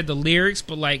the lyrics,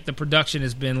 but like the production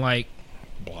has been like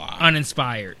blah,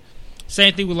 uninspired.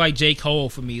 Same thing with like J. Cole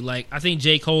for me. Like I think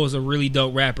J. Cole is a really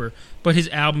dope rapper, but his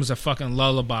albums are fucking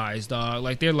lullabies, dog.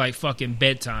 Like they're like fucking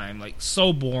bedtime. Like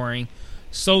so boring,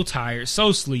 so tired,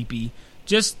 so sleepy,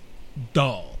 just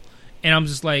dull. And I'm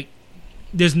just like,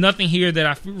 there's nothing here that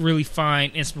I really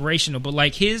find inspirational. But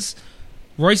like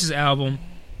Royce's album,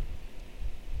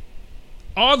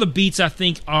 all the beats I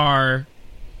think are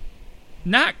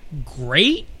not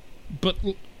great, but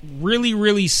really,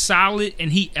 really solid,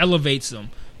 and he elevates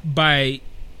them by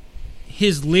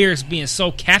his lyrics being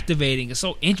so captivating and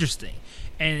so interesting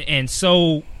and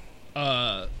so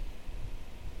I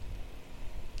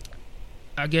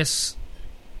guess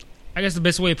the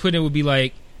best way of putting it would be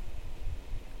like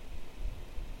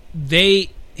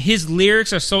his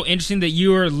lyrics are so interesting that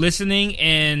you are listening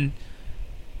and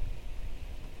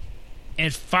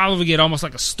and following it almost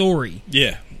like a story.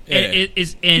 Yeah. And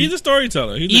he's a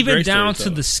storyteller. He's even a great down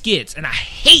storyteller. to the skits. And I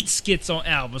hate skits on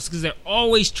albums because they're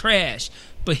always trash.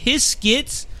 But his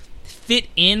skits fit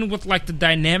in with like the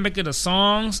dynamic of the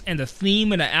songs and the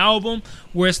theme of the album,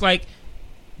 where it's like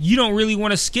you don't really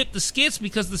want to skip the skits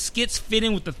because the skits fit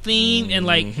in with the theme. And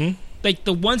like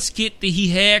the one skit that he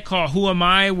had called "Who Am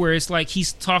I," where it's like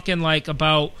he's talking like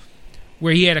about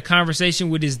where he had a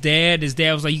conversation with his dad. His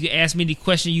dad was like, "You can ask me any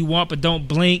question you want, but don't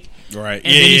blink." Right.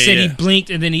 And then he said he blinked,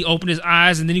 and then he opened his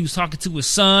eyes, and then he was talking to his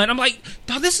son. I'm like,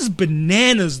 dog, this is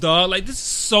bananas, dog. Like, this is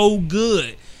so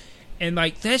good. And,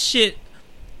 like, that shit,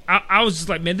 I was just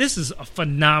like, man, this is a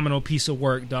phenomenal piece of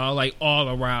work, dog. Like, all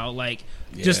around. Like,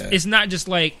 just, it's not just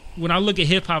like, when I look at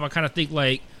hip-hop, I kind of think,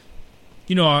 like,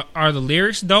 you know, are the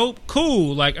lyrics dope?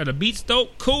 Cool. Like, are the beats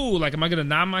dope? Cool. Like, am I going to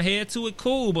nod my head to it?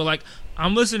 Cool. But, like,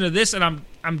 I'm listening to this, and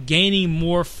I'm gaining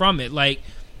more from it. Like,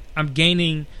 I'm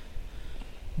gaining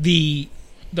the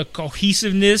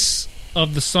cohesiveness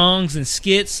of the songs and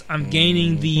skits. I'm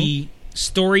gaining the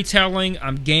storytelling.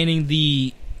 I'm gaining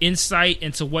the insight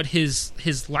into what his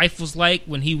life was like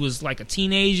when he was like a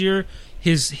teenager.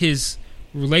 His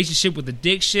relationship with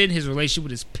addiction. His relationship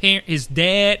with his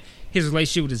dad. His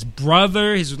relationship with his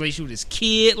brother. His relationship with his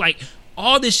kid. Like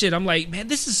all this shit. I'm like, man,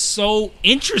 this is so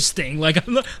interesting. Like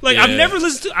I've never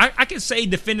listened to. I can say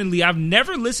definitively, I've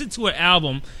never listened to an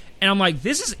album. And I'm like,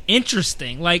 this is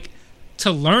interesting, like,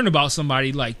 to learn about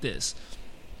somebody like this.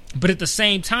 But at the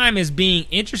same time as being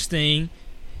interesting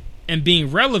and being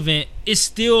relevant, it's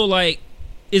still, like,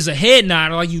 is a head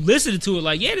nod. Like, you listen to it,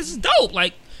 like, yeah, this is dope.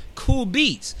 Like, cool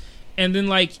beats. And then,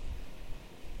 like,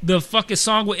 the fucking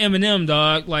song with Eminem,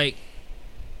 dog, like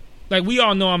we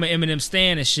all know I'm an Eminem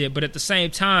stan and shit. But at the same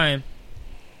time,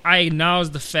 I acknowledge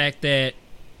the fact that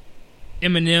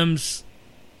Eminem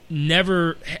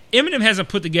hasn't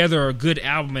put together a good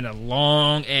album in a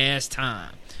long ass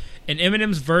time. And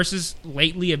Eminem's verses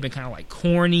lately have been kind of like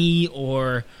corny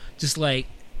or just like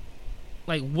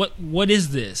what is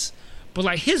this? But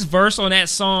like his verse on that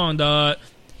song, dog,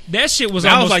 that shit was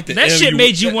that almost was like that shit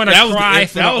made you want to cry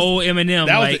for the old Eminem.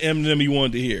 That was the Eminem you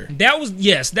wanted to hear. That was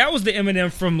the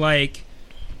Eminem from like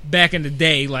back in the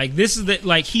day. Like this is the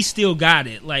like he still got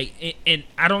it. Like and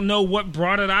I don't know what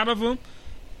brought it out of him,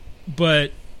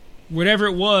 but whatever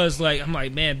it was, like I'm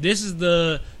like, man, this is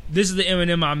the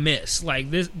Eminem I miss.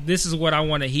 Like this is what I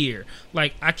want to hear.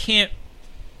 Like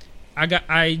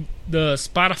the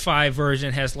Spotify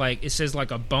version has like it says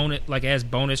like a bonus, like it has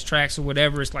bonus tracks or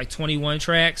whatever. It's like 21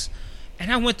 tracks, and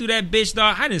I went through that bitch,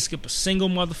 dog. I didn't skip a single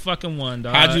motherfucking one,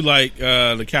 dog. How'd you like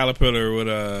the Caterpillar with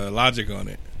Logic on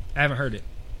it? I haven't heard it.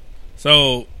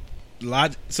 So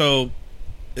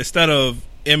instead of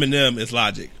Eminem, it's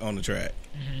Logic on the track.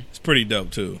 Mm-hmm. It's pretty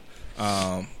dope too.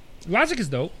 Logic is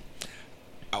dope.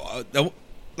 The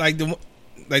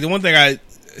one thing I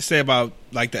say about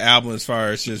like the album as far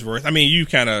as just worth. I mean, you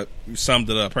kind of summed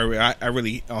it up. I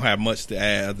really don't have much to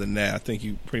add other than that. I think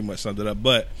you pretty much summed it up.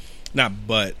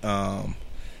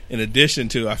 In addition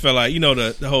to, I feel like, you know,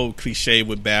 the whole cliche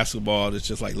with basketball that's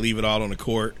just like leave it all on the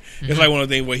court. Mm-hmm. It's like one of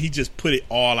the things where he just put it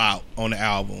all out on the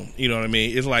album. You know what I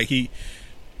mean? It's like he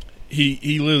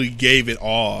literally gave it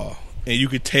all. And you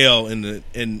could tell in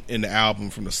the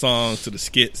album from the songs to the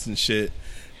skits and shit,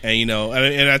 and you know,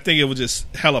 and I think it was just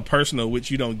hella personal, which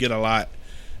you don't get a lot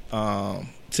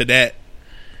to that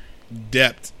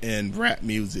depth in rap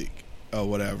music or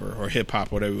whatever, or hip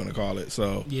hop, whatever you want to call it.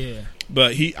 So yeah,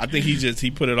 but I think he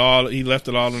put it all, he left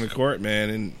it all in the court, man,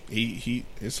 and he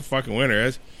it's a fucking winner.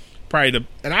 That's probably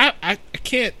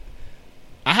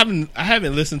I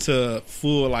haven't listened to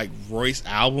full like Royce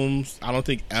albums. I don't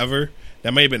think ever.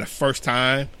 That may have been the first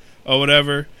time or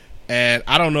whatever. And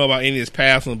I don't know about any of his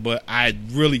past ones, but I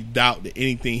really doubt that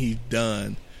anything he's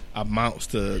done amounts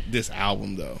to this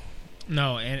album, though.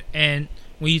 No, and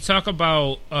when you talk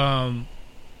about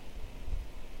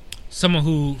someone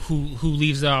who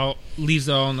leaves it all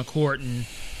on the court and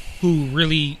who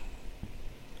really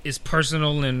is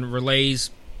personal and relays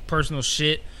personal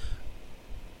shit,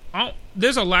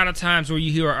 there's a lot of times where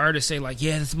you hear an artist say like,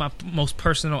 yeah, this is my most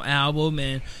personal album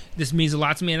and this means a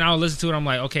lot to me, and I'll listen to it, I'm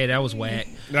like, okay, that was whack.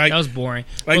 Like, that was boring.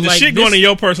 Like, but the shit going in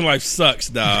your personal life sucks,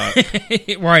 dog.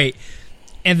 Right.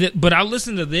 But I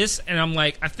listen to this and I'm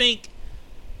like, I think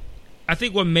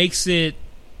what makes it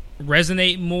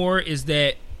resonate more is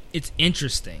that it's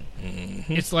interesting.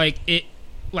 Mm-hmm. It's like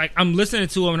I'm listening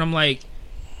to him and I'm like,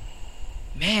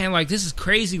 man, like this is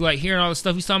crazy, like hearing all the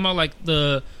stuff he's talking about. Like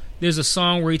there's a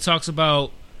song where he talks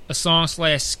about a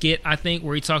song/skit, I think,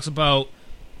 where he talks about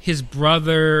his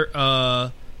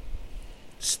brother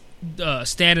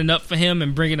standing up for him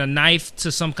and bringing a knife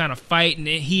to some kind of fight, and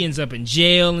then he ends up in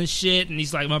jail and shit, and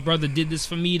he's like, my brother did this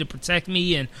for me to protect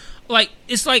me, and like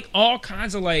it's like all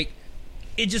kinds of like,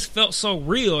 it just felt so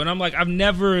real. And I'm like, I've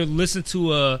never listened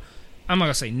to I'm not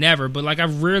gonna say never, but like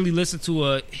I've rarely listened to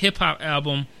a hip hop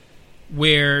album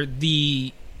where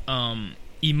the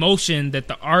emotion that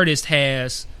the artist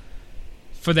has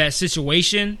for that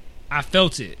situation, I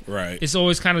felt it. Right. It's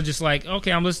always kind of just like,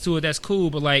 okay, I'm listening to it, that's cool,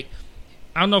 but like,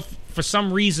 I don't know, for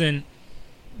some reason,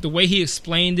 the way he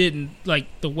explained it and like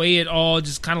the way it all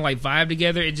just kind of like vibed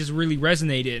together, it just really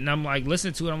resonated. And I'm like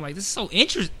listening to it, I'm like, this is so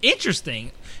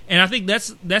interesting. And I think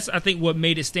that's I think what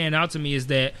made it stand out to me is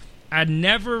that I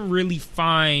never really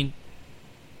find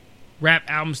rap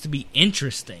albums to be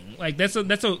interesting. Like that's a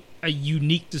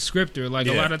unique descriptor. Like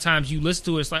a lot of times you listen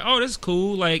to it, it's like, oh, this is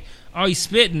cool. Like, oh, he's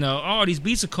spitting. Oh, these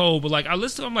beats are cold. But like I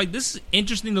listen to it, I'm like, this is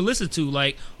interesting to listen to.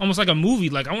 Like almost like a movie.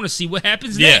 Like I want to see what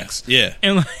happens next. Yeah.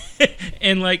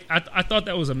 And like I thought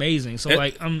that was amazing. So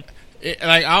I'm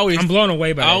blown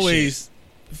away by that shit.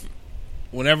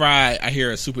 Whenever I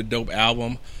hear a super dope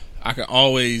album, I can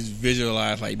always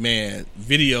visualize like, man,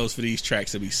 videos for these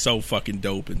tracks would be so fucking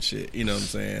dope and shit. You know what I'm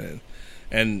saying?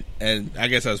 And I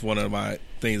guess that's one of my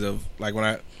things of like when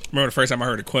I remember the first time I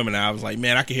heard Aquemini, I was like,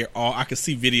 man, I could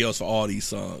see videos for all these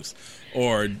songs.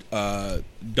 Or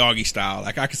Doggy Style,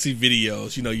 like I could see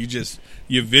videos. You know,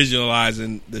 you're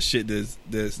visualizing the shit that's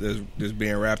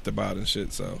being rapped about and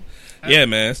shit. So yeah,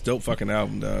 man, it's a dope fucking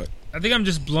album, dog. I think I'm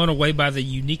just blown away by the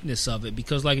uniqueness of it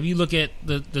because, like, if you look at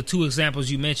the two examples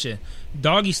you mentioned,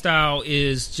 Doggy Style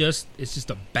is just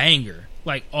a banger,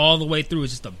 like all the way through.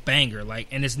 It's just a banger, like,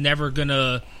 and it's never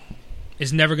gonna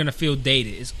feel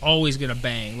dated. It's always gonna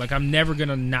bang. Like, I'm never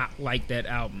gonna not like that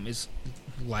album. It's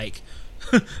like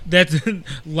that.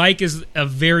 Like is a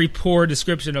very poor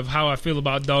description of how I feel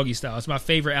about Doggy Style. It's my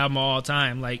favorite album of all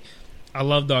time. Like, I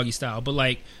love Doggy Style, but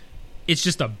like, it's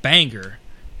just a banger.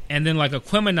 And then like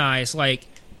Aquemini, it's like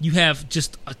you have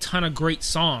just a ton of great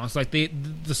songs. Like the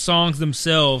songs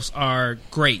themselves are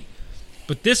great,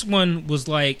 but this one was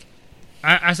like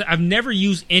I've never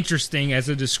used interesting as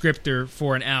a descriptor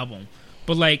for an album,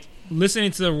 but like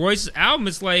listening to the Royce's album,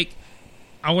 it's like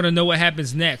I want to know what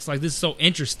happens next. Like this is so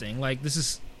interesting. Like this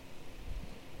is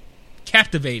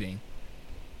captivating,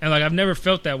 and like I've never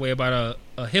felt that way about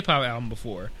a hip hop album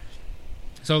before.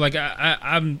 So like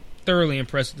I'm thoroughly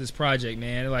impressed with this project,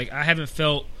 man. Like I haven't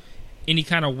felt any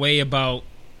kind of way about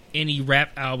any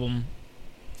rap album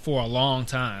for a long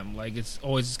time. Like it's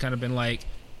always just kind of been like,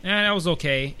 that was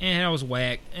okay, that was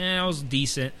whack, that was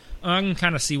decent. I can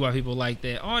kind of see why people like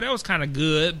that. Oh, that was kind of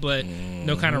good, but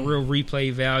no kind of real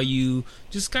replay value.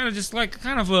 Just kind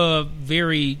of a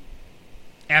very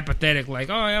apathetic, like,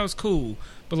 oh, that was cool.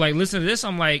 But like listen to this,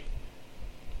 I'm like,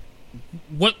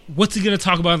 what's he gonna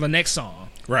talk about in the next song?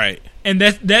 Right. And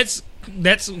that's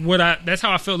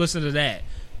how I felt listening to that.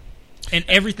 And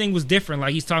everything was different.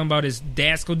 Like he's talking about his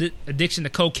dad's addiction to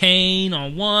cocaine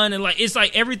on one, and like it's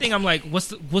like everything. I'm like, what's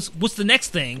the next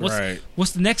thing?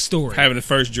 What's the next story? Having the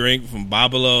first drink from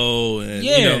Babalo, and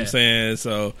you know what I'm saying.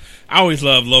 So I always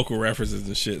love local references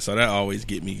and shit. So that always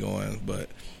get me going. But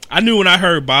I knew when I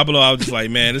heard Babalo, I was just like,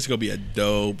 man, this is gonna be a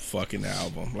dope fucking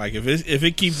album. Like if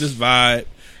it keeps this vibe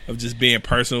of just being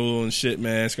personal and shit,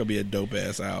 man, it's gonna be a dope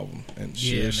ass album and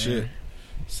shit.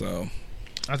 So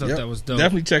I thought that was dope.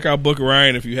 Definitely check out Book of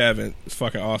Ryan if you haven't. It's a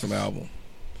fucking awesome album.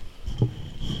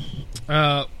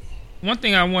 One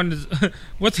thing I wanted,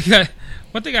 one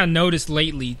thing I noticed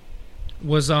lately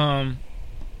was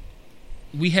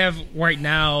we have right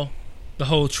now the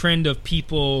whole trend of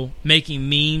people making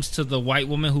memes to the white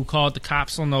woman who called the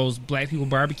cops on those black people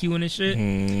barbecuing and shit,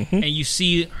 and you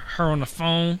see her on the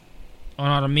phone on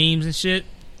all the memes and shit,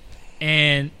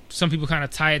 and some people kind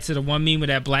of tie it to the one meme with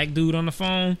that black dude on the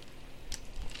phone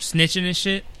snitching and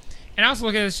shit. And I was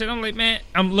looking at this shit, I'm like, man,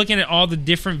 I'm looking at all the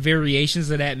different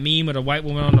variations of that meme with a white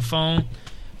woman on the phone.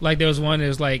 Like there was one that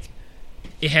was like,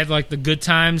 it had like the Good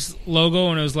Times logo,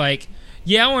 and it was like,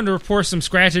 yeah, I wanted to report some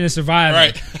scratching and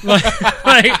surviving. Right.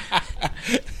 like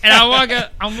and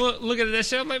I'm looking at that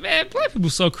shit, I'm like, man, black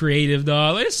people so creative,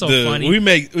 dog. It's so funny. We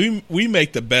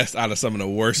make the best out of some of the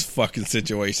worst fucking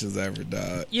situations ever,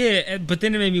 dog. Yeah, but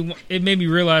then it made me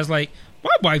realize, like,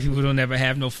 why white people don't ever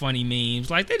have no funny memes?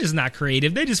 Like, they're just not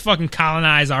creative. They just fucking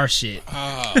colonize our shit.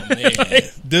 Oh, man.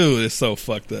 Dude, it's so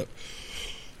fucked up.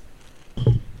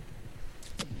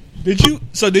 Did you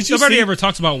Nobody ever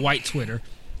talks about white Twitter.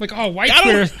 Like, oh, white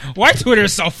Twitter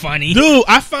is so funny. Dude,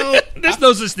 I found... There's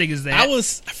no such thing as that. I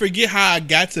forget how I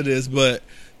got to this, but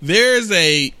there's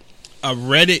a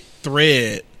Reddit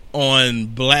thread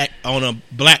on a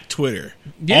black Twitter.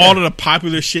 Yeah. All of the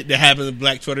popular shit that happens in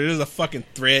black Twitter, there's a fucking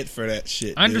thread for that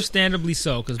shit. Understandably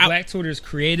so, because black Twitter is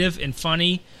creative and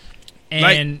funny.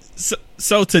 And like,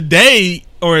 so today,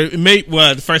 or it may,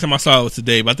 well, the first time I saw it was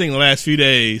today, but I think in the last few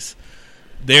days,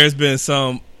 there's been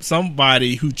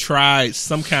somebody who tried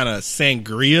some kind of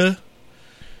sangria,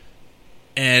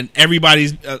 and a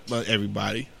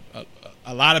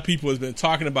lot of people has been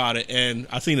talking about it, and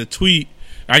I seen a tweet.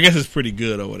 I guess it's pretty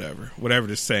good or whatever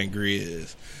this sangria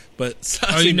is. But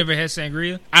you never had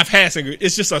sangria? I've had sangria.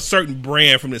 It's just a certain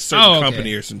brand from this certain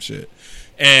company or some shit.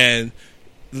 And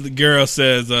the girl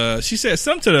says, she said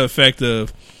something to the effect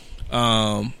of,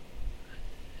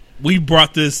 we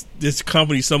brought this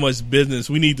company so much business.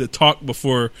 We need to talk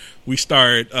before we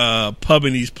start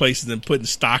pubbing these places and putting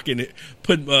stock in it,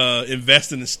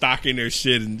 investing in stock in their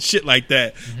shit and shit like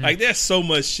that. Mm-hmm. Like there's so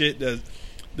much shit that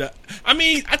I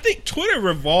mean, I think Twitter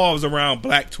revolves around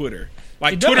black Twitter.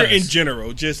 Like Twitter in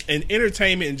general, just and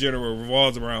entertainment in general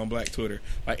revolves around black Twitter.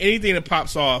 Like anything that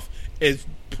pops off is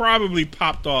probably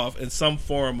popped off in some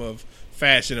form of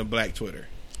fashion of black Twitter.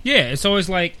 Yeah, it's always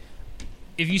like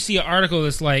if you see an article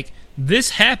that's like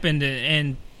this happened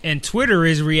and Twitter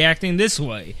is reacting this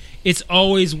way, it's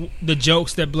always the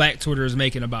jokes that black Twitter is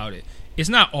making about it. It's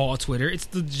not all Twitter, it's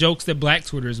the jokes that black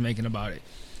Twitter is making about it.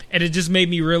 And it just made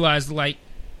me realize like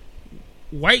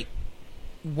white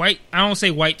I don't say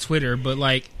white Twitter, but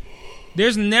like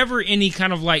there's never any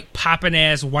kind of like poppin'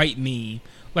 ass white meme.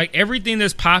 Like everything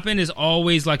that's popping is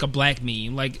always like a black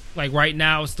meme. Like right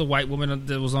now it's the white woman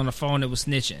that was on the phone that was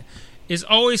snitching. It's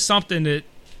always something that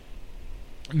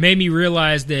made me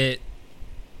realize that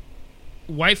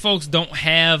white folks don't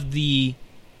have the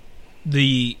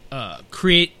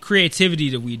creativity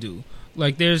that we do.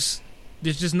 Like there's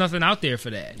just nothing out there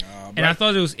for that. And I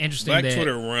thought it was interesting black that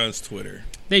Twitter runs Twitter.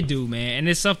 They do, man. And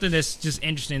it's something that's just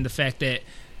interesting, the fact that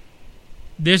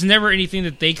there's never anything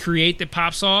that they create that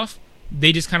pops off.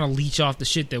 They just kind of leech off the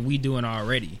shit that we doing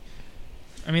already.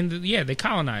 I mean, they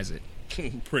colonize it.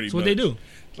 Pretty That's much. what they do.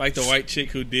 Like the white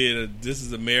chick who did This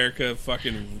Is America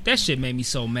fucking... That shit made me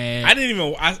so mad. I didn't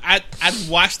even... I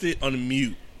watched it on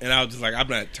mute, and I was just like, I'm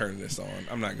not turning this on.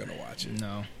 I'm not going to watch it.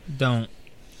 No, don't.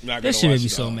 That shit made me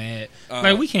so mad.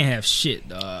 Like we can't have shit,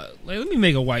 dog. Like let me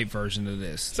make a white version of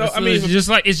this. So I mean, it's just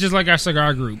like our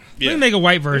cigar group. Yeah. Let me make a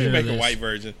white version. Make a white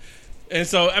version. And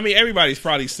so I mean, everybody's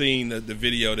probably seen the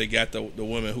video. They got the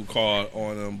woman who called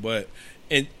on them, but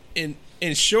in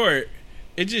short,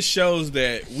 it just shows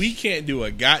that we can't do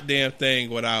a goddamn thing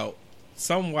without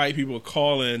some white people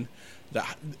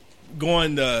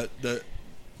going to the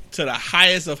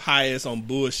highest of highest on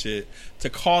bullshit to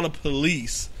call the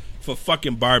police for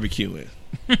fucking barbecuing.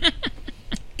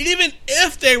 Even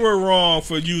if they were wrong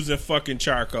for using fucking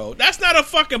charcoal, that's not a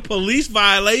fucking police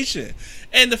violation.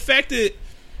 And the fact that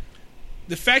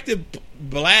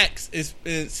blacks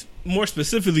is more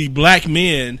specifically black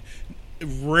men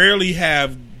rarely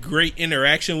have great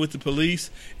interaction with the police,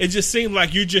 it just seems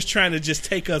like you're just trying to just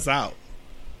take us out.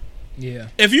 Yeah.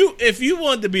 If you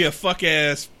wanted to be a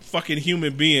fucking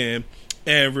human being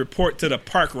and report to the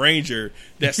park ranger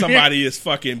that somebody is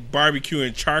fucking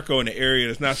barbecuing charcoal in the area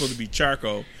that's not supposed to be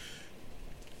charcoal,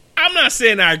 I'm not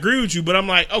saying I agree with you, but I'm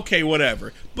like, okay,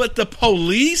 whatever. But the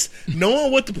police,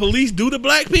 knowing what the police do to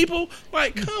black people,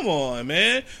 like, come on,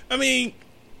 man. I mean,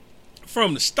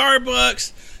 from the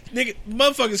Starbucks, nigga,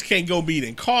 motherfuckers can't go meet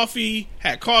in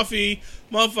have coffee.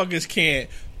 Motherfuckers can't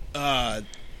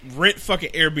rent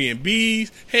fucking Airbnbs.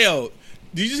 Hell,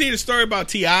 did you see the story about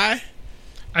T.I.?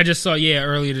 I just saw,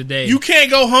 earlier today. You can't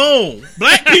go home.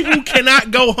 Black people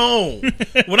cannot go home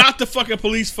without the fucking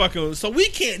police fucking. So we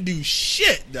can't do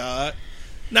shit, dog.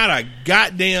 Not a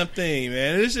goddamn thing,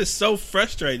 man. It's just so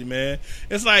frustrating, man.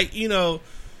 It's like, you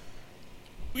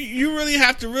really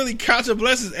have to really count your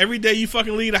blessings every day you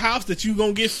fucking leave the house that you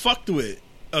gonna get fucked with.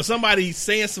 Or somebody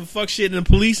saying some fuck shit in a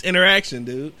police interaction,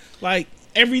 dude. Like,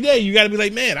 every day you gotta be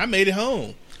like, man, I made it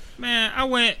home. Man,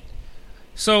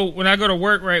 so when I go to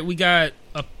work, right, we got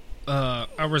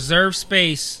a reserved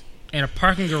space and a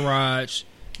parking garage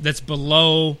that's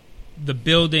below the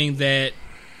building that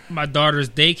my daughter's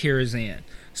daycare is in.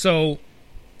 So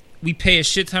we pay a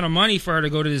shit ton of money for her to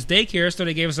go to this daycare, so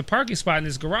they gave us a parking spot in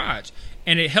this garage.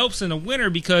 And it helps in the winter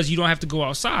because you don't have to go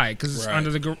outside because it's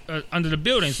under the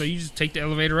building. So you just take the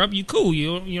elevator up, you cool.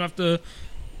 You don't have to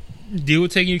deal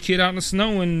with taking your kid out in the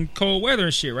snow and cold weather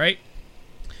and shit, right?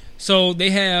 So they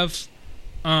have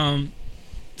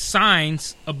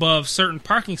signs above certain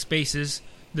parking spaces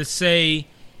that say,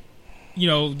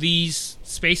 these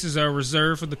spaces are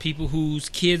reserved for the people whose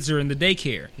kids are in the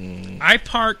daycare. I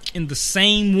park in the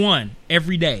same one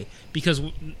every day because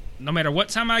no matter what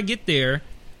time I get there,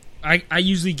 I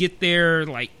usually get there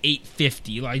like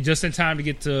 8:50, like just in time to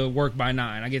get to work by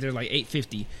 9. I get there like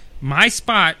 8:50. My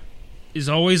spot is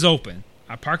always open.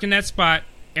 I park in that spot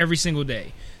every single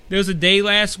day. There was a day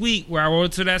last week where I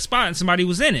rolled to that spot and somebody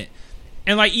was in it.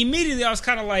 And like immediately I was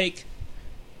kind of like,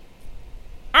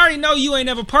 I already know you ain't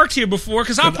never parked here before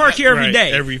because I park here every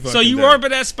day. So you roll up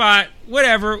at that spot,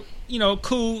 whatever,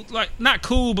 cool. Like, not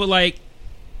cool, but like,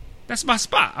 that's my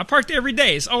spot. I park there every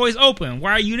day. It's always open.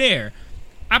 Why are you there?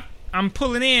 I'm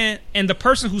pulling in, and the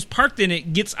person who's parked in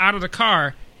it gets out of the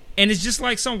car, and it's just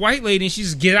like some white lady, and she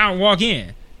just get out and walk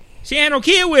in. She ain't no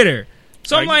kid with her.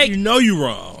 So I'm like, you know you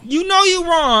wrong. You know you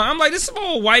wrong. I'm like, this is some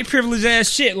old white privilege ass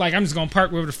shit. Like, I'm just gonna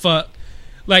park wherever the fuck.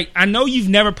 Like, I know you've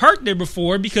never parked there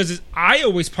before because I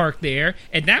always park there,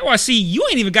 and now I see you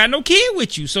ain't even got no kid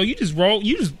with you. So you just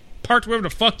parked wherever the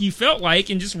fuck you felt like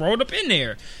and just rolled up in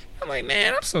there. I'm like,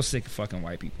 man, I'm so sick of fucking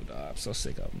white people, dog. I'm so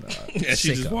sick of them, dog. Yeah,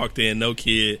 she just walked in, no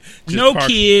kid.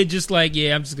 Just like,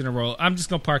 yeah, I'm just gonna roll. I'm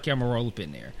just gonna park here. I'm gonna roll up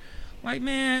in there. Like,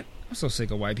 man, I'm so sick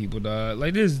of white people, dog.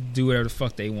 Like, they just do whatever the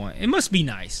fuck they want. It must be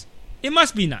nice. It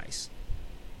must be nice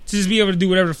to just be able to do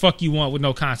whatever the fuck you want with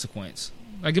no consequence.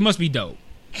 Like, it must be dope.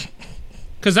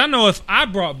 Because I know if I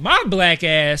brought my black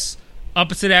ass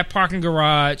up into that parking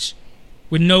garage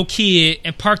with no kid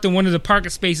and parked in one of the parking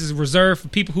spaces reserved for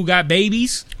people who got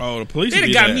babies. Oh, the police they'd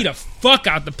have got me the fuck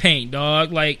out the paint,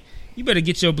 dog. Like, you better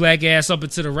get your black ass up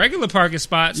into the regular parking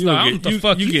spots. I don't know what the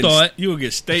fuck you thought. You will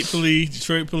get state police,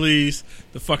 Detroit police,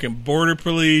 the fucking border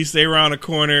police. They around the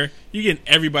corner. You getting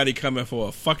everybody coming for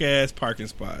a fuck ass parking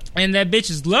spot. And that bitch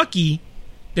is lucky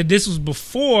that this was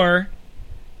before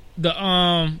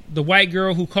the white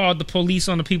girl who called the police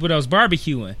on the people that was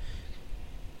barbecuing.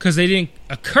 Because they didn't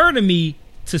occur to me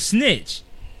to snitch.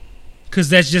 Because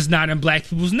that's just not in black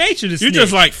people's nature to snitch. You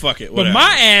just like, fuck it. Whatever. But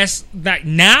my ass, like,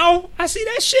 now I see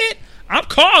that shit, I'm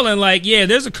calling like, yeah,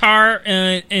 there's a car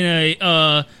in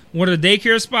a one of the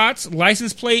daycare spots.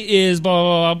 License plate is blah,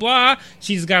 blah, blah, blah.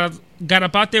 She's got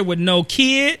up out there with no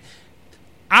kid.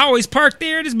 I always park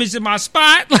there. This bitch in my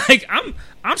spot. Like, I'm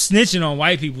snitching on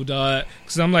white people, dog.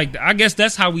 Because I'm like, I guess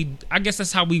that's how we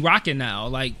rocking now.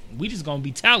 Like, we just gonna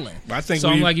be telling.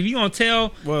 I'm like, if you gonna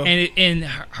tell, and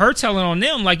her telling on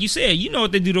them, like you said, you know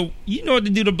what they do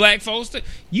to black folks.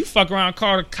 You fuck around,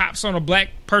 call the cops on a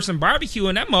black person barbecue,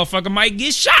 and that motherfucker might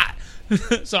get shot.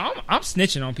 So I'm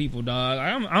snitching on people,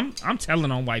 dog. I'm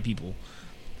telling on white people.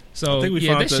 So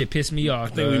that shit pissed me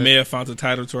off. I think we may have found the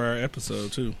title to our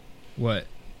episode too. What?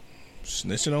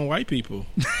 Snitching on white people.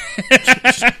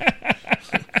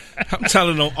 I'm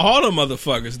telling on all the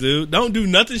motherfuckers, dude. Don't do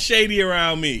nothing shady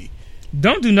around me.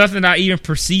 Don't do nothing I even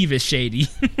perceive as shady.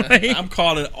 Like, I'm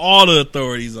calling all the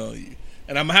authorities on you.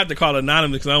 And I'm going to have to call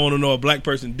anonymous because I want to know a black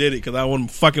person did it because I want them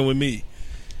fucking with me.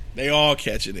 They all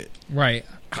catching it. Right.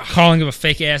 Calling him a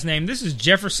fake ass name. This is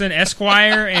Jefferson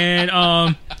Esquire, and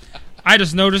I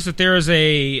just noticed that there is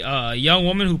a young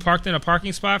woman who parked in a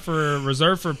parking spot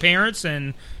reserved for parents,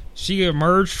 and she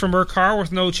emerged from her car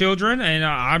with no children, and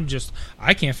I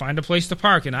can't find a place to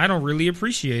park, and I don't really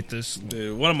appreciate this.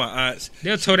 Dude, one of my aunts,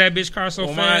 they'll tow that bitch car so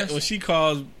fast. When she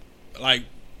calls like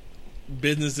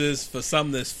businesses for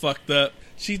something that's fucked up,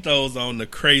 she throws on the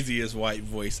craziest white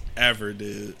voice ever,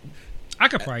 dude. I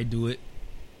could probably do it.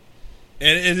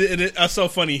 And it's so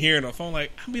funny hearing her phone.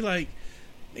 Like, I'd be like,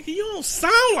 nigga, you don't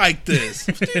sound like this.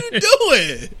 What are you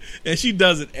doing? And she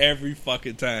does it every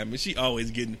fucking time, and she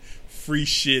always getting free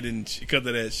shit and because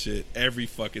of that shit every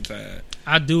fucking time.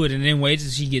 I do it and then wait till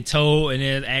she get told and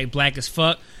then act black as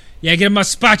fuck. Yeah, get in my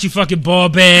spot, you fucking ball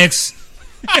bags.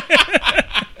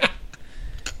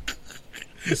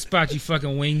 The spot, you fucking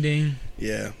wingding.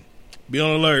 Yeah, be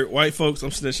on alert, white folks.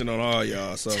 I'm snitching on all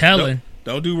y'all. So telling,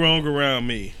 don't do wrong around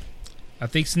me. I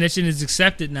think snitching is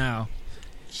accepted now.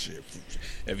 Shit.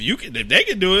 If they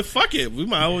can do it, fuck it. We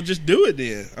might as well just do it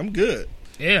then. I'm good.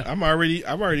 Yeah, I've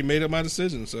already made up my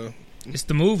decision. So it's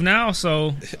the move now.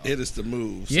 So it is the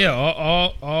move. So. Yeah,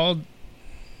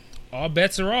 all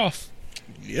bets are off.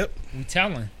 Yep, we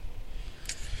telling.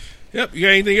 Yep. You got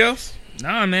anything else?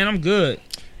 Nah, man, I'm good.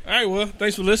 All right. Well,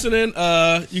 thanks for listening.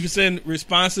 You can send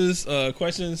responses,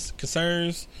 questions,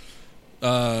 concerns,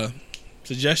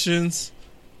 suggestions,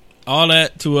 all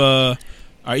that to our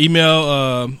email,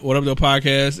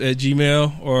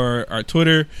 whatupthopodcast@gmail.com, or our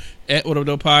Twitter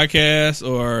 @whatupthopodcast,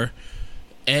 or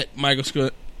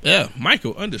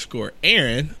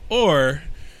 @Michael_Aaron, or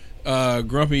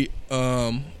Grumpy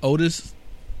Otis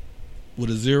with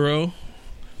a 0.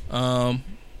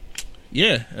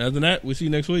 Yeah, other than that, we'll see you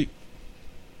next week.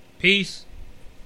 Peace.